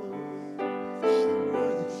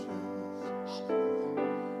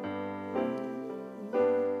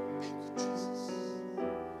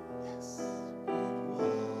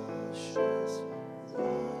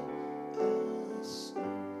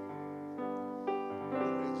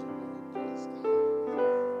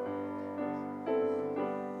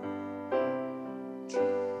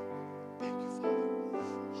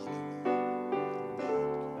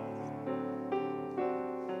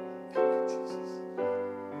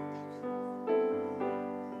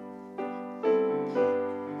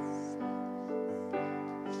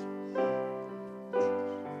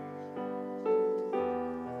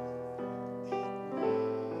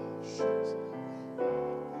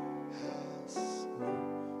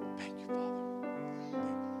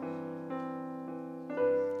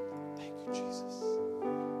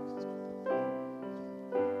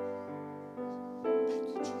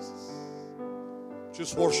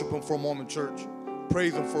 Just worship him for a moment, church.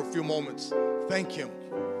 Praise him for a few moments. Thank him.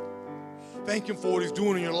 Thank him for what he's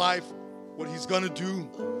doing in your life, what he's going to do.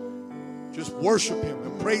 Just worship him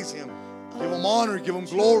and praise him. Give him honor, give him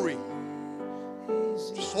glory.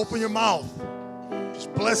 Just open your mouth.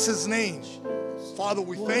 Just bless his name. Father,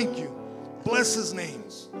 we thank you. Bless his name.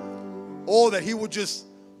 Oh, that he would just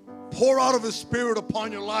pour out of his spirit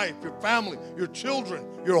upon your life, your family, your children,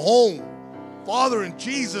 your home. Father, in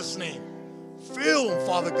Jesus' name. Fill them,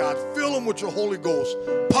 Father God. Fill them with your Holy Ghost.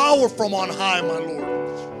 Power from on high, my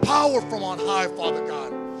Lord. Power from on high, Father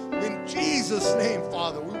God. In Jesus' name,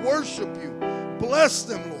 Father, we worship you. Bless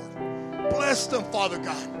them, Lord. Bless them, Father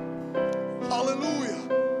God. Hallelujah.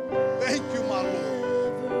 Thank you, my Lord.